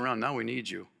didn't want you around, now we need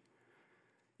you.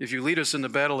 If you lead us in the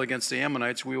battle against the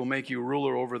Ammonites, we will make you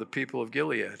ruler over the people of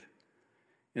Gilead.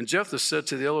 And Jephthah said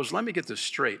to the elders, let me get this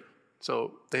straight.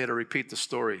 So they had to repeat the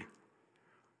story.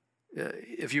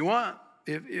 If you want,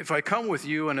 if I come with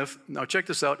you, and now check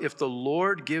this out, if the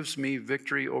Lord gives me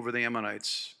victory over the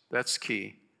Ammonites, that's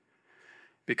key.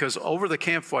 Because over the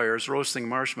campfires, roasting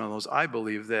marshmallows, I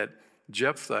believe that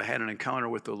Jephthah had an encounter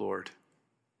with the Lord.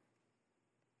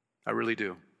 I really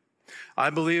do. I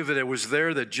believe that it was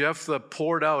there that Jephthah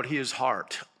poured out his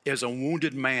heart as a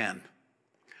wounded man.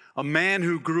 A man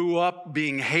who grew up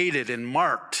being hated and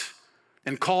marked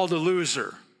and called a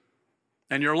loser.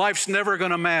 And your life's never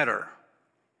going to matter.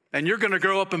 And you're going to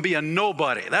grow up and be a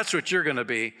nobody. That's what you're going to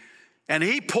be. And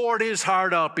he poured his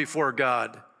heart out before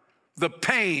God. The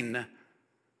pain,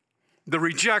 the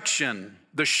rejection,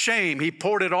 the shame, he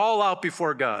poured it all out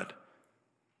before God.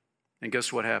 And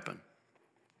guess what happened?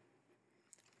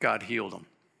 God healed him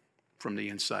from the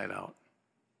inside out.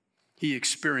 He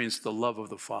experienced the love of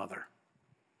the Father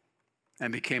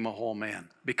and became a whole man.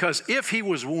 Because if he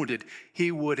was wounded,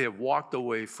 he would have walked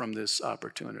away from this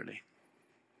opportunity.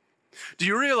 Do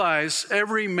you realize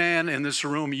every man in this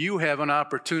room, you have an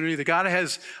opportunity that God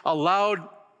has allowed,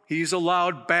 he's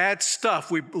allowed bad stuff.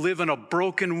 We live in a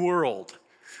broken world.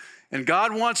 And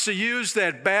God wants to use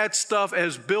that bad stuff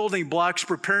as building blocks,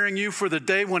 preparing you for the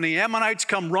day when the Ammonites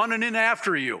come running in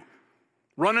after you,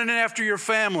 running in after your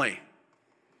family.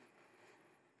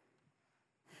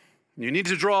 You need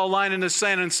to draw a line in the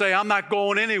sand and say, I'm not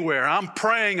going anywhere. I'm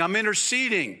praying. I'm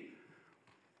interceding.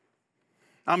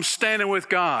 I'm standing with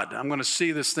God. I'm going to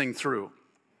see this thing through.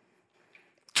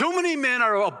 Too many men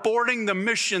are aborting the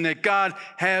mission that God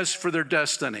has for their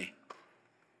destiny.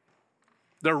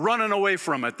 They're running away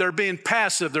from it. They're being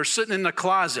passive. They're sitting in the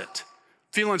closet,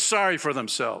 feeling sorry for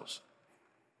themselves.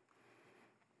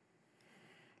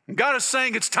 And God is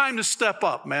saying it's time to step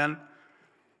up, man.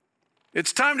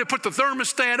 It's time to put the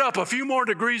thermostat up a few more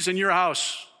degrees in your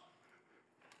house.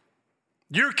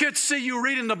 Do your kids see you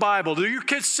reading the Bible? Do your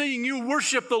kids see you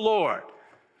worship the Lord?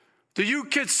 Do your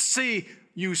kids see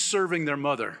you serving their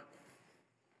mother?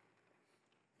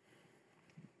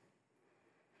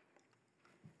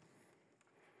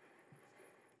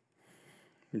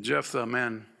 Jephthah,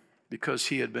 man, because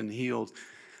he had been healed.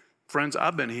 Friends,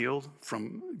 I've been healed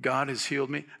from, God has healed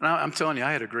me. And I'm telling you,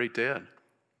 I had a great dad.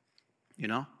 You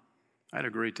know, I had a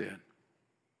great dad.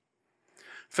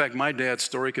 In fact, my dad's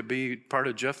story could be part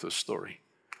of Jephthah's story.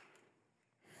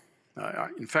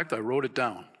 In fact, I wrote it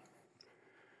down.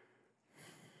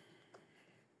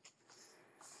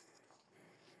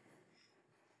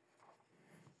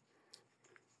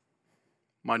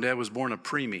 My dad was born a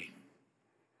preemie.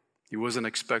 He wasn't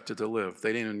expected to live.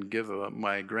 They didn't even give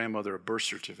my grandmother a birth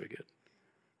certificate.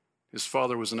 His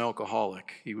father was an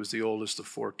alcoholic. He was the oldest of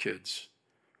 4 kids.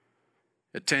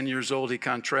 At 10 years old, he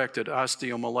contracted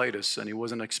osteomyelitis, and he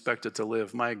wasn't expected to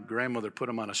live. My grandmother put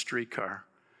him on a streetcar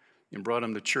and brought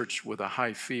him to church with a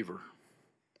high fever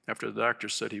after the doctor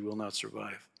said he will not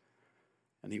survive.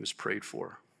 And he was prayed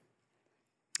for,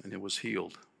 and it was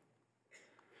healed.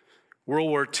 World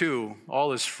War II,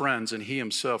 all his friends and he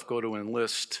himself go to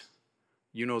enlist.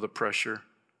 You know the pressure.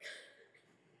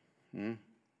 The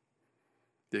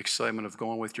excitement of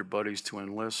going with your buddies to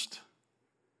enlist.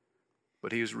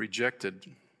 But he was rejected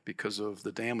because of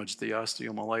the damage the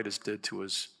osteomyelitis did to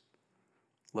his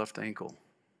left ankle.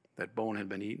 That bone had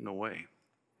been eaten away.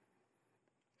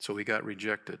 So he got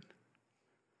rejected.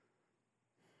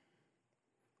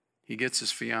 He gets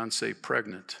his fiancée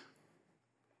pregnant.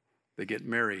 They get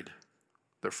married.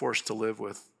 They're forced to live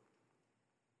with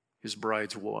his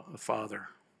bride's father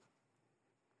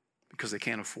because they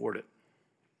can't afford it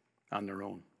on their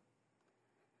own.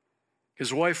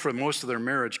 His wife, for most of their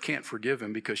marriage, can't forgive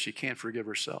him because she can't forgive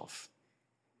herself.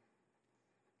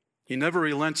 He never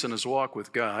relents in his walk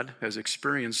with God, has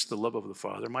experienced the love of the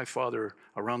Father. My father,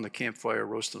 around the campfire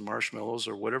roasting marshmallows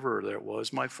or whatever that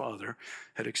was, my father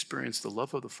had experienced the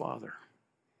love of the Father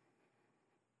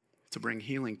to bring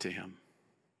healing to him,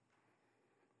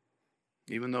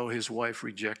 even though his wife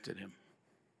rejected him.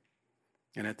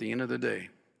 And at the end of the day,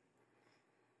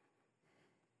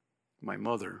 my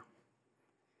mother,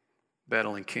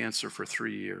 battling cancer for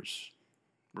 3 years,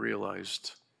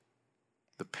 realized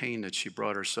the pain that she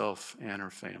brought herself and her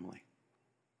family,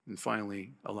 and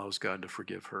finally allows God to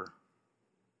forgive her,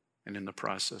 and in the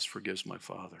process forgives my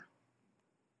father.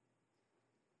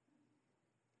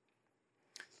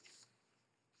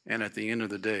 And at the end of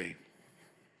the day,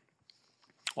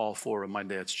 all 4 of my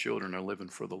dad's children are living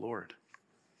for the Lord.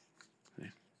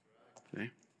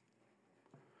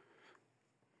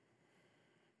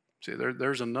 See,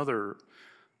 there's another,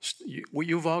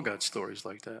 you've all got stories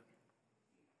like that.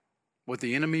 What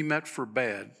the enemy meant for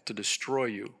bad to destroy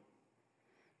you,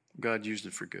 God used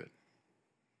it for good,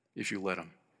 if you let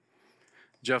him.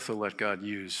 Jephthah let God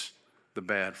use the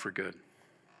bad for good.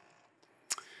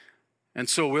 And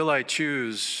so will I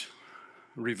choose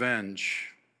revenge?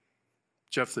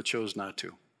 Jephthah chose not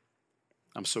to.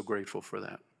 I'm so grateful for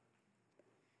that.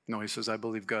 No, he says, I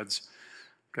believe God's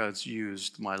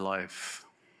used my life.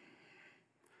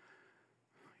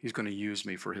 He's going to use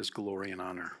me for his glory and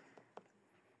honor.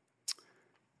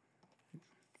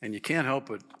 And you can't help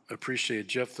but appreciate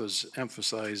Jephthah's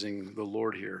emphasizing the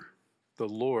Lord here. The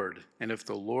Lord. And if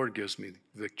the Lord gives me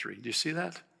victory. Do you see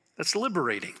that? That's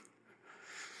liberating.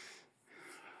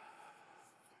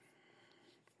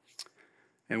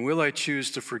 And will I choose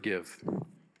to forgive?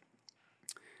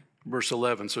 Verse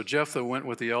 11, so Jephthah went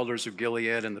with the elders of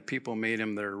Gilead, and the people made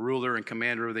him their ruler and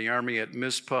commander of the army at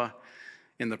Mizpah.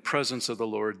 In the presence of the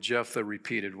Lord, Jephthah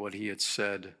repeated what he had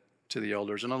said to the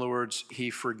elders. In other words, he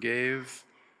forgave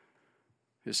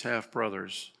his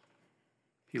half-brothers.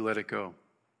 He let it go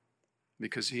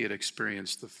because he had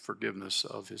experienced the forgiveness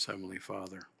of his heavenly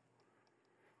Father.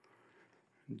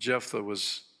 Jephthah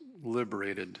was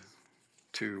liberated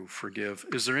to forgive.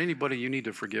 Is there anybody you need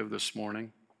to forgive this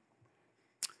morning?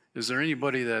 Is there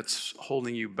anybody that's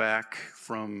holding you back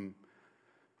from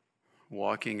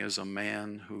walking as a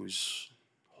man who's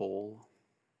whole?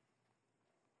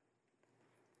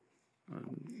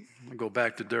 I go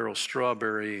back to Darryl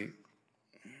Strawberry.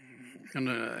 An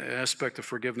aspect of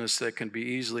forgiveness that can be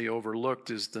easily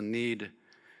overlooked is the need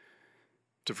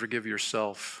to forgive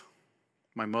yourself.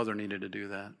 My mother needed to do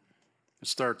that. It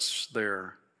starts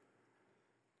there.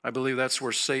 I believe that's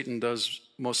where Satan does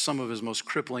some of his most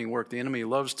crippling work. The enemy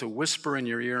loves to whisper in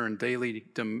your ear and daily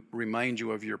to remind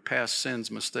you of your past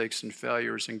sins, mistakes, and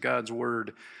failures. And God's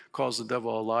word calls the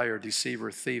devil a liar,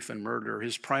 deceiver, thief, and murderer.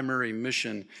 His primary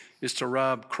mission is to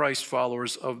rob Christ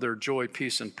followers of their joy,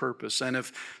 peace, and purpose. And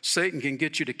if Satan can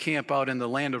get you to camp out in the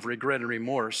land of regret and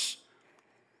remorse,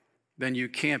 then you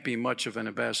can't be much of an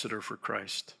ambassador for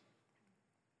Christ.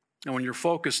 And when you're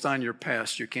focused on your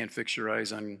past, you can't fix your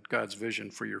eyes on God's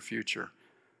vision for your future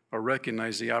or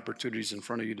recognize the opportunities in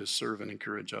front of you to serve and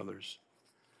encourage others.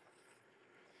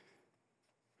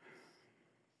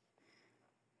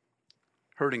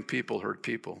 Hurting people hurt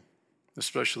people,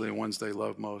 especially the ones they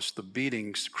love most. The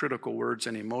beatings, critical words,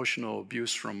 and emotional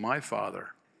abuse from my father,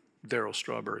 Darryl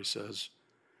Strawberry says,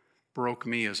 broke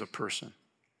me as a person.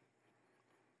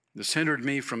 This hindered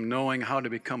me from knowing how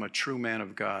to become a true man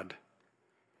of God.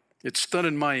 It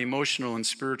stunted my emotional and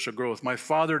spiritual growth. My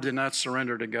father did not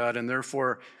surrender to God and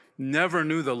therefore never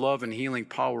knew the love and healing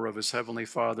power of his heavenly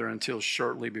Father until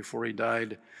shortly before he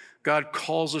died. God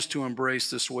calls us to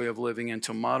embrace this way of living and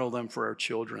to model them for our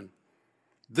children.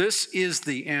 This is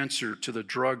the answer to the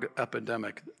drug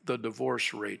epidemic, the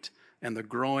divorce rate, and the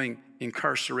growing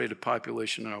incarcerated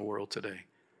population in our world today.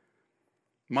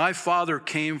 My father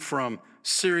came from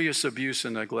serious abuse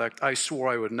and neglect. I swore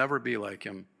I would never be like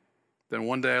him. Then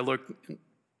one day I looked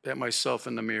at myself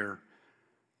in the mirror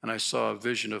and I saw a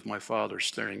vision of my father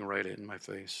staring right in my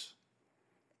face.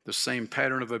 The same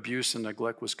pattern of abuse and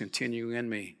neglect was continuing in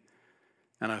me,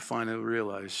 and I finally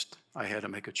realized I had to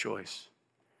make a choice.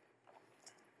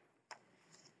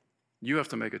 You have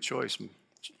to make a choice.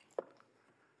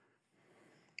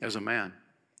 As a man,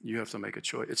 you have to make a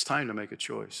choice. It's time to make a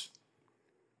choice.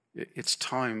 It's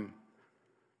time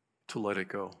to let it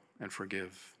go and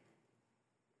forgive.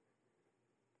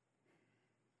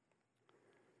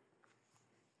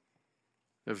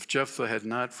 If Jephthah had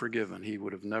not forgiven, he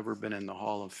would have never been in the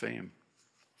Hall of Fame.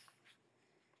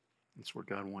 That's where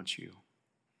God wants you.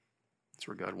 That's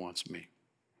where God wants me.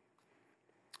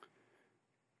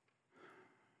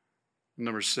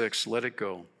 Number 6, let it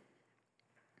go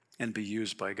and be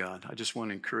used by God. I just want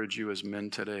to encourage you as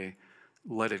men today,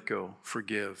 let it go,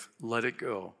 forgive, let it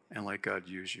go, and let God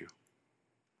use you.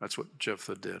 That's what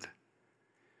Jephthah did.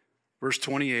 Verse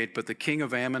 28, but the king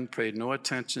of Ammon paid no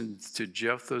attention to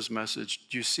Jephthah's message.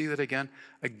 Do you see that again?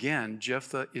 Again,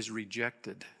 Jephthah is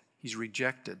rejected. He's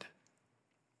rejected.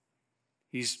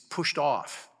 He's pushed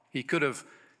off. He could have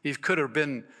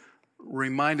been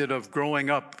reminded of growing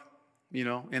up,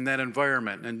 in that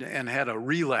environment and had a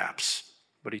relapse,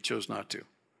 but he chose not to.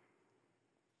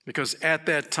 Because at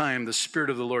that time, the Spirit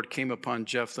of the Lord came upon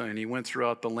Jephthah, and he went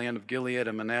throughout the land of Gilead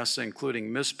and Manasseh,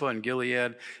 including Mizpah and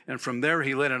Gilead. And from there,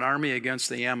 he led an army against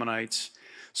the Ammonites.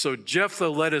 So Jephthah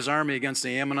led his army against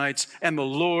the Ammonites, and the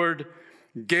Lord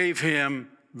gave him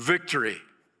victory.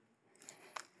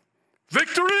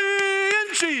 Victory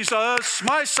in Jesus,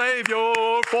 my Savior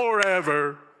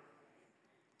forever.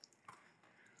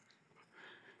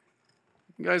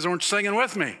 You guys aren't singing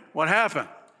with me. What happened?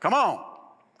 Come on.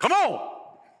 Come on.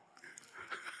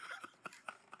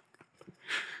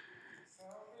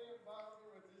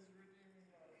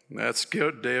 That's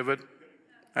good, David.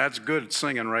 That's good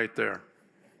singing right there.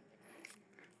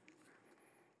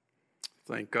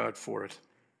 Thank God for it.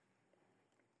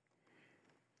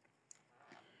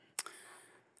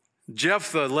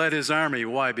 Jephthah led his army.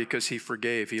 Why? Because he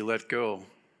forgave. He let go.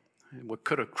 What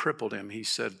could have crippled him, he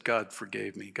said, God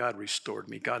forgave me. God restored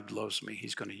me. God loves me.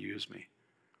 He's going to use me.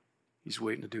 He's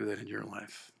waiting to do that in your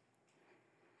life.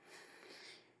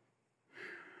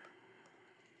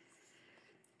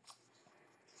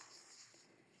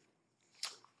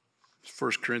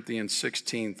 1 Corinthians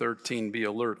 16:13, be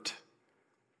alert,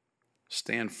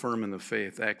 stand firm in the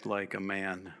faith, act like a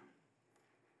man,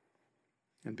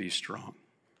 and be strong.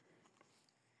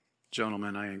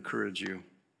 Gentlemen, I encourage you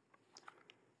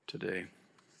today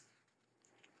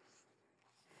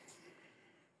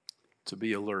to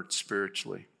be alert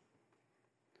spiritually,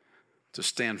 to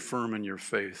stand firm in your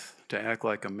faith, to act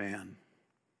like a man,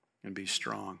 and be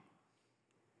strong.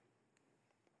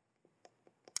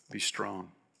 Be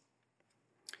strong.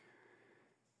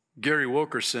 Gary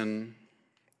Wilkerson,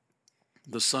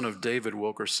 the son of David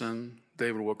Wilkerson,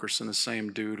 the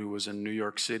same dude who was in New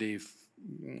York City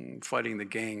fighting the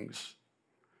gangs,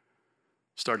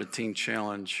 started Teen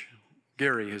Challenge.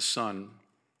 Gary, his son,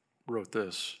 wrote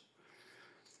this.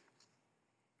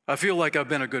 I feel like I've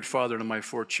been a good father to my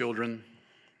 4 children.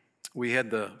 We had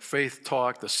the faith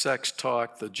talk, the sex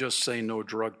talk, the just say no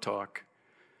drug talk.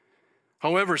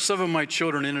 However, some of my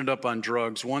children ended up on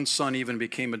drugs. One son even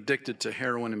became addicted to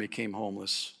heroin and became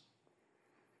homeless.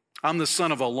 I'm the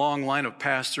son of a long line of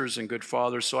pastors and good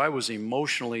fathers, so I was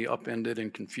emotionally upended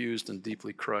and confused and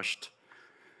deeply crushed.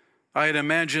 I had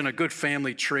imagined a good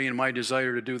family tree, and my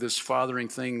desire to do this fathering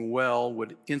thing well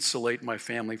would insulate my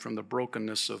family from the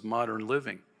brokenness of modern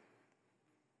living.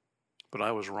 But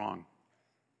I was wrong.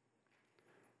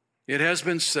 It has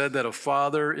been said that a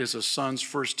father is a son's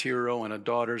first hero and a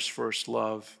daughter's first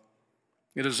love.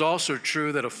 It is also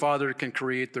true that a father can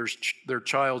create their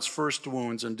child's first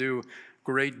wounds and do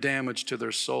great damage to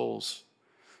their souls.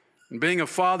 And being a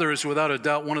father is without a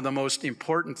doubt one of the most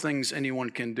important things anyone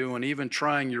can do, and even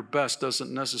trying your best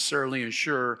doesn't necessarily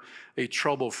ensure a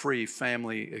trouble-free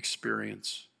family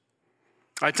experience.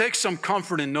 I take some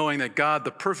comfort in knowing that God,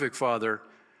 the perfect father,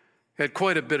 had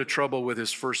quite a bit of trouble with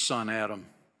his first son, Adam.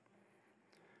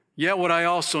 Yet what I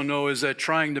also know is that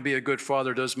trying to be a good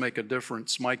father does make a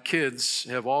difference. My kids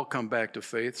have all come back to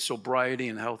faith, sobriety,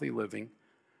 and healthy living.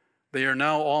 They are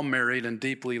now all married and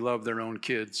deeply love their own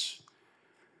kids.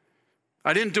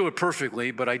 I didn't do it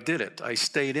perfectly, but I did it. I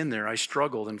stayed in there. I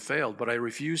struggled and failed, but I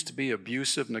refused to be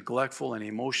abusive, neglectful, and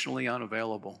emotionally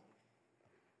unavailable.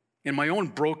 In my own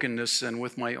brokenness and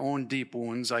with my own deep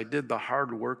wounds, I did the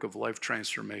hard work of life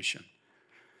transformation.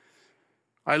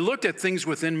 I looked at things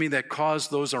within me that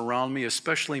caused those around me,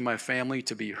 especially my family,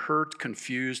 to be hurt,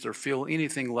 confused, or feel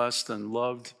anything less than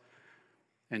loved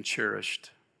and cherished.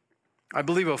 I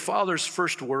believe a father's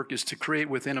first work is to create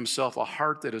within himself a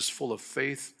heart that is full of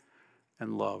faith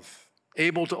and love,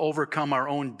 able to overcome our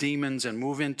own demons and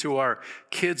move into our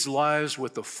kids' lives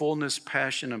with the fullness,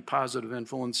 passion, and positive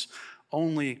influence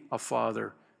only a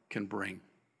father can bring.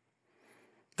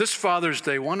 This Father's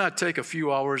Day, why not take a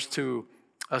few hours to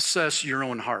assess your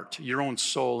own heart, your own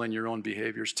soul, and your own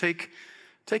behaviors? Take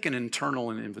an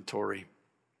internal inventory.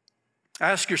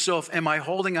 Ask yourself, am I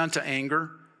holding on to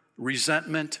anger,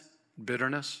 resentment,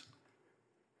 bitterness?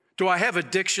 Do I have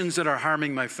addictions that are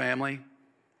harming my family?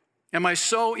 Am I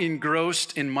so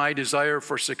engrossed in my desire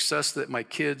for success that my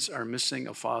kids are missing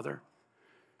a father?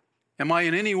 Am I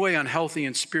in any way unhealthy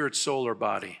in spirit, soul, or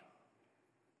body?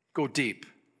 Go deep.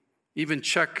 Even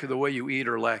check the way you eat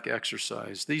or lack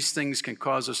exercise. These things can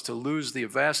cause us to lose the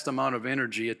vast amount of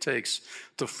energy it takes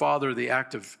to father the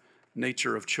active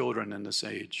nature of children in this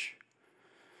age.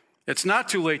 It's not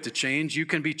too late to change. You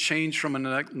can be changed from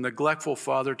a neglectful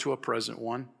father to a present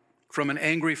one, from an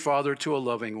angry father to a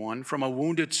loving one, from a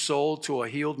wounded soul to a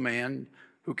healed man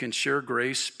who can share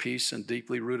grace, peace, and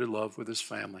deeply rooted love with his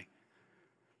family.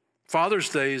 Father's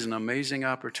Day is an amazing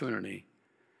opportunity,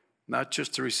 not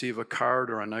just to receive a card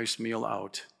or a nice meal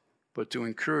out, but to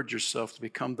encourage yourself to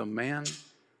become the man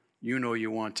you know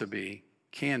you want to be,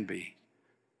 can be,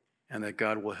 and that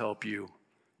God will help you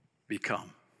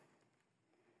become.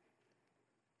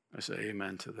 I say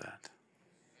amen to that.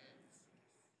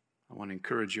 I want to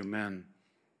encourage you men,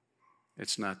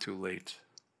 it's not too late.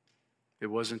 It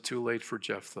wasn't too late for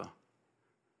Jephthah.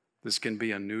 This can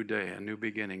be a new day, a new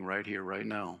beginning right here, right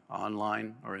now,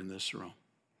 online or in this room.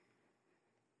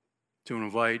 To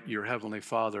invite your Heavenly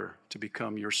Father to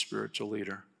become your spiritual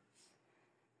leader.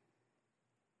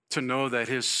 To know that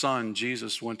his Son,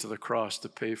 Jesus, went to the cross to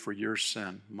pay for your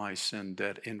sin, my sin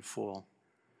debt in full.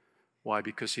 Why?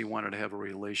 Because he wanted to have a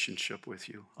relationship with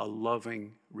you, a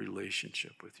loving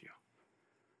relationship with you.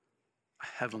 A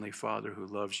Heavenly Father who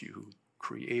loves you, who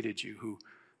created you, who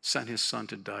sent his Son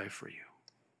to die for you.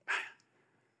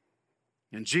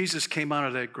 And Jesus came out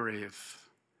of that grave,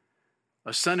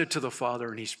 ascended to the Father,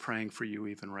 and he's praying for you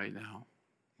even right now.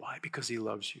 Why? Because he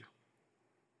loves you.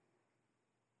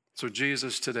 So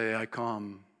Jesus, today I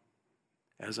come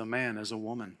as a man, as a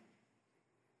woman.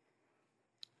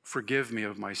 Forgive me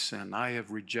of my sin. I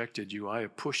have rejected you. I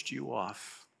have pushed you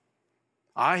off.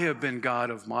 I have been God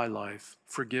of my life.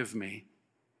 Forgive me.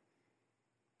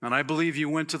 And I believe you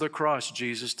went to the cross,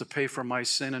 Jesus, to pay for my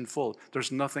sin in full.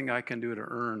 There's nothing I can do to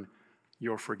earn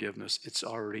your forgiveness. It's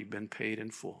already been paid in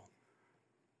full.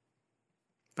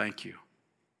 Thank you.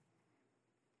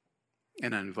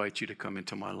 And I invite you to come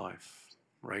into my life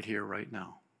right here, right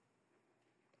now,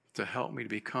 to help me to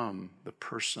become the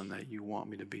person that you want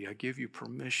me to be. I give you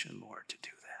permission, Lord, to do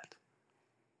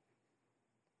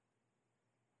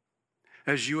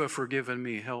that. As you have forgiven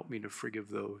me, help me to forgive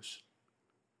those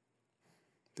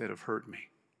that have hurt me,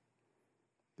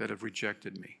 that have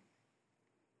rejected me,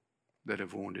 that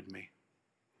have wounded me.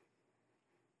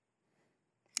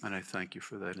 And I thank you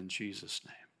for that in Jesus'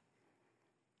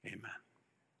 name. Amen.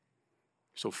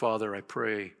 So, Father, I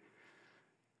pray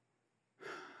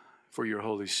for your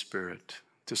Holy Spirit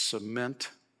to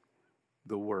cement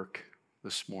the work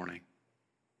this morning.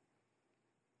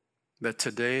 That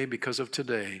today, because of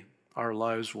today, our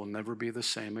lives will never be the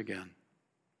same again.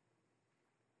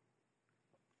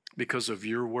 Because of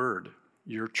your word,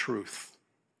 your truth.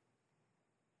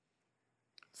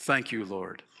 Thank you,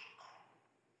 Lord,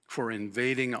 for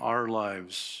invading our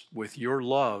lives with your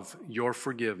love, your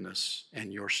forgiveness,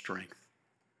 and your strength.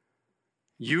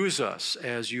 Use us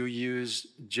as you used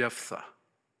Jephthah.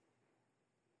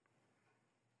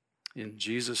 In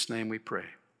Jesus' name we pray.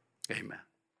 Amen.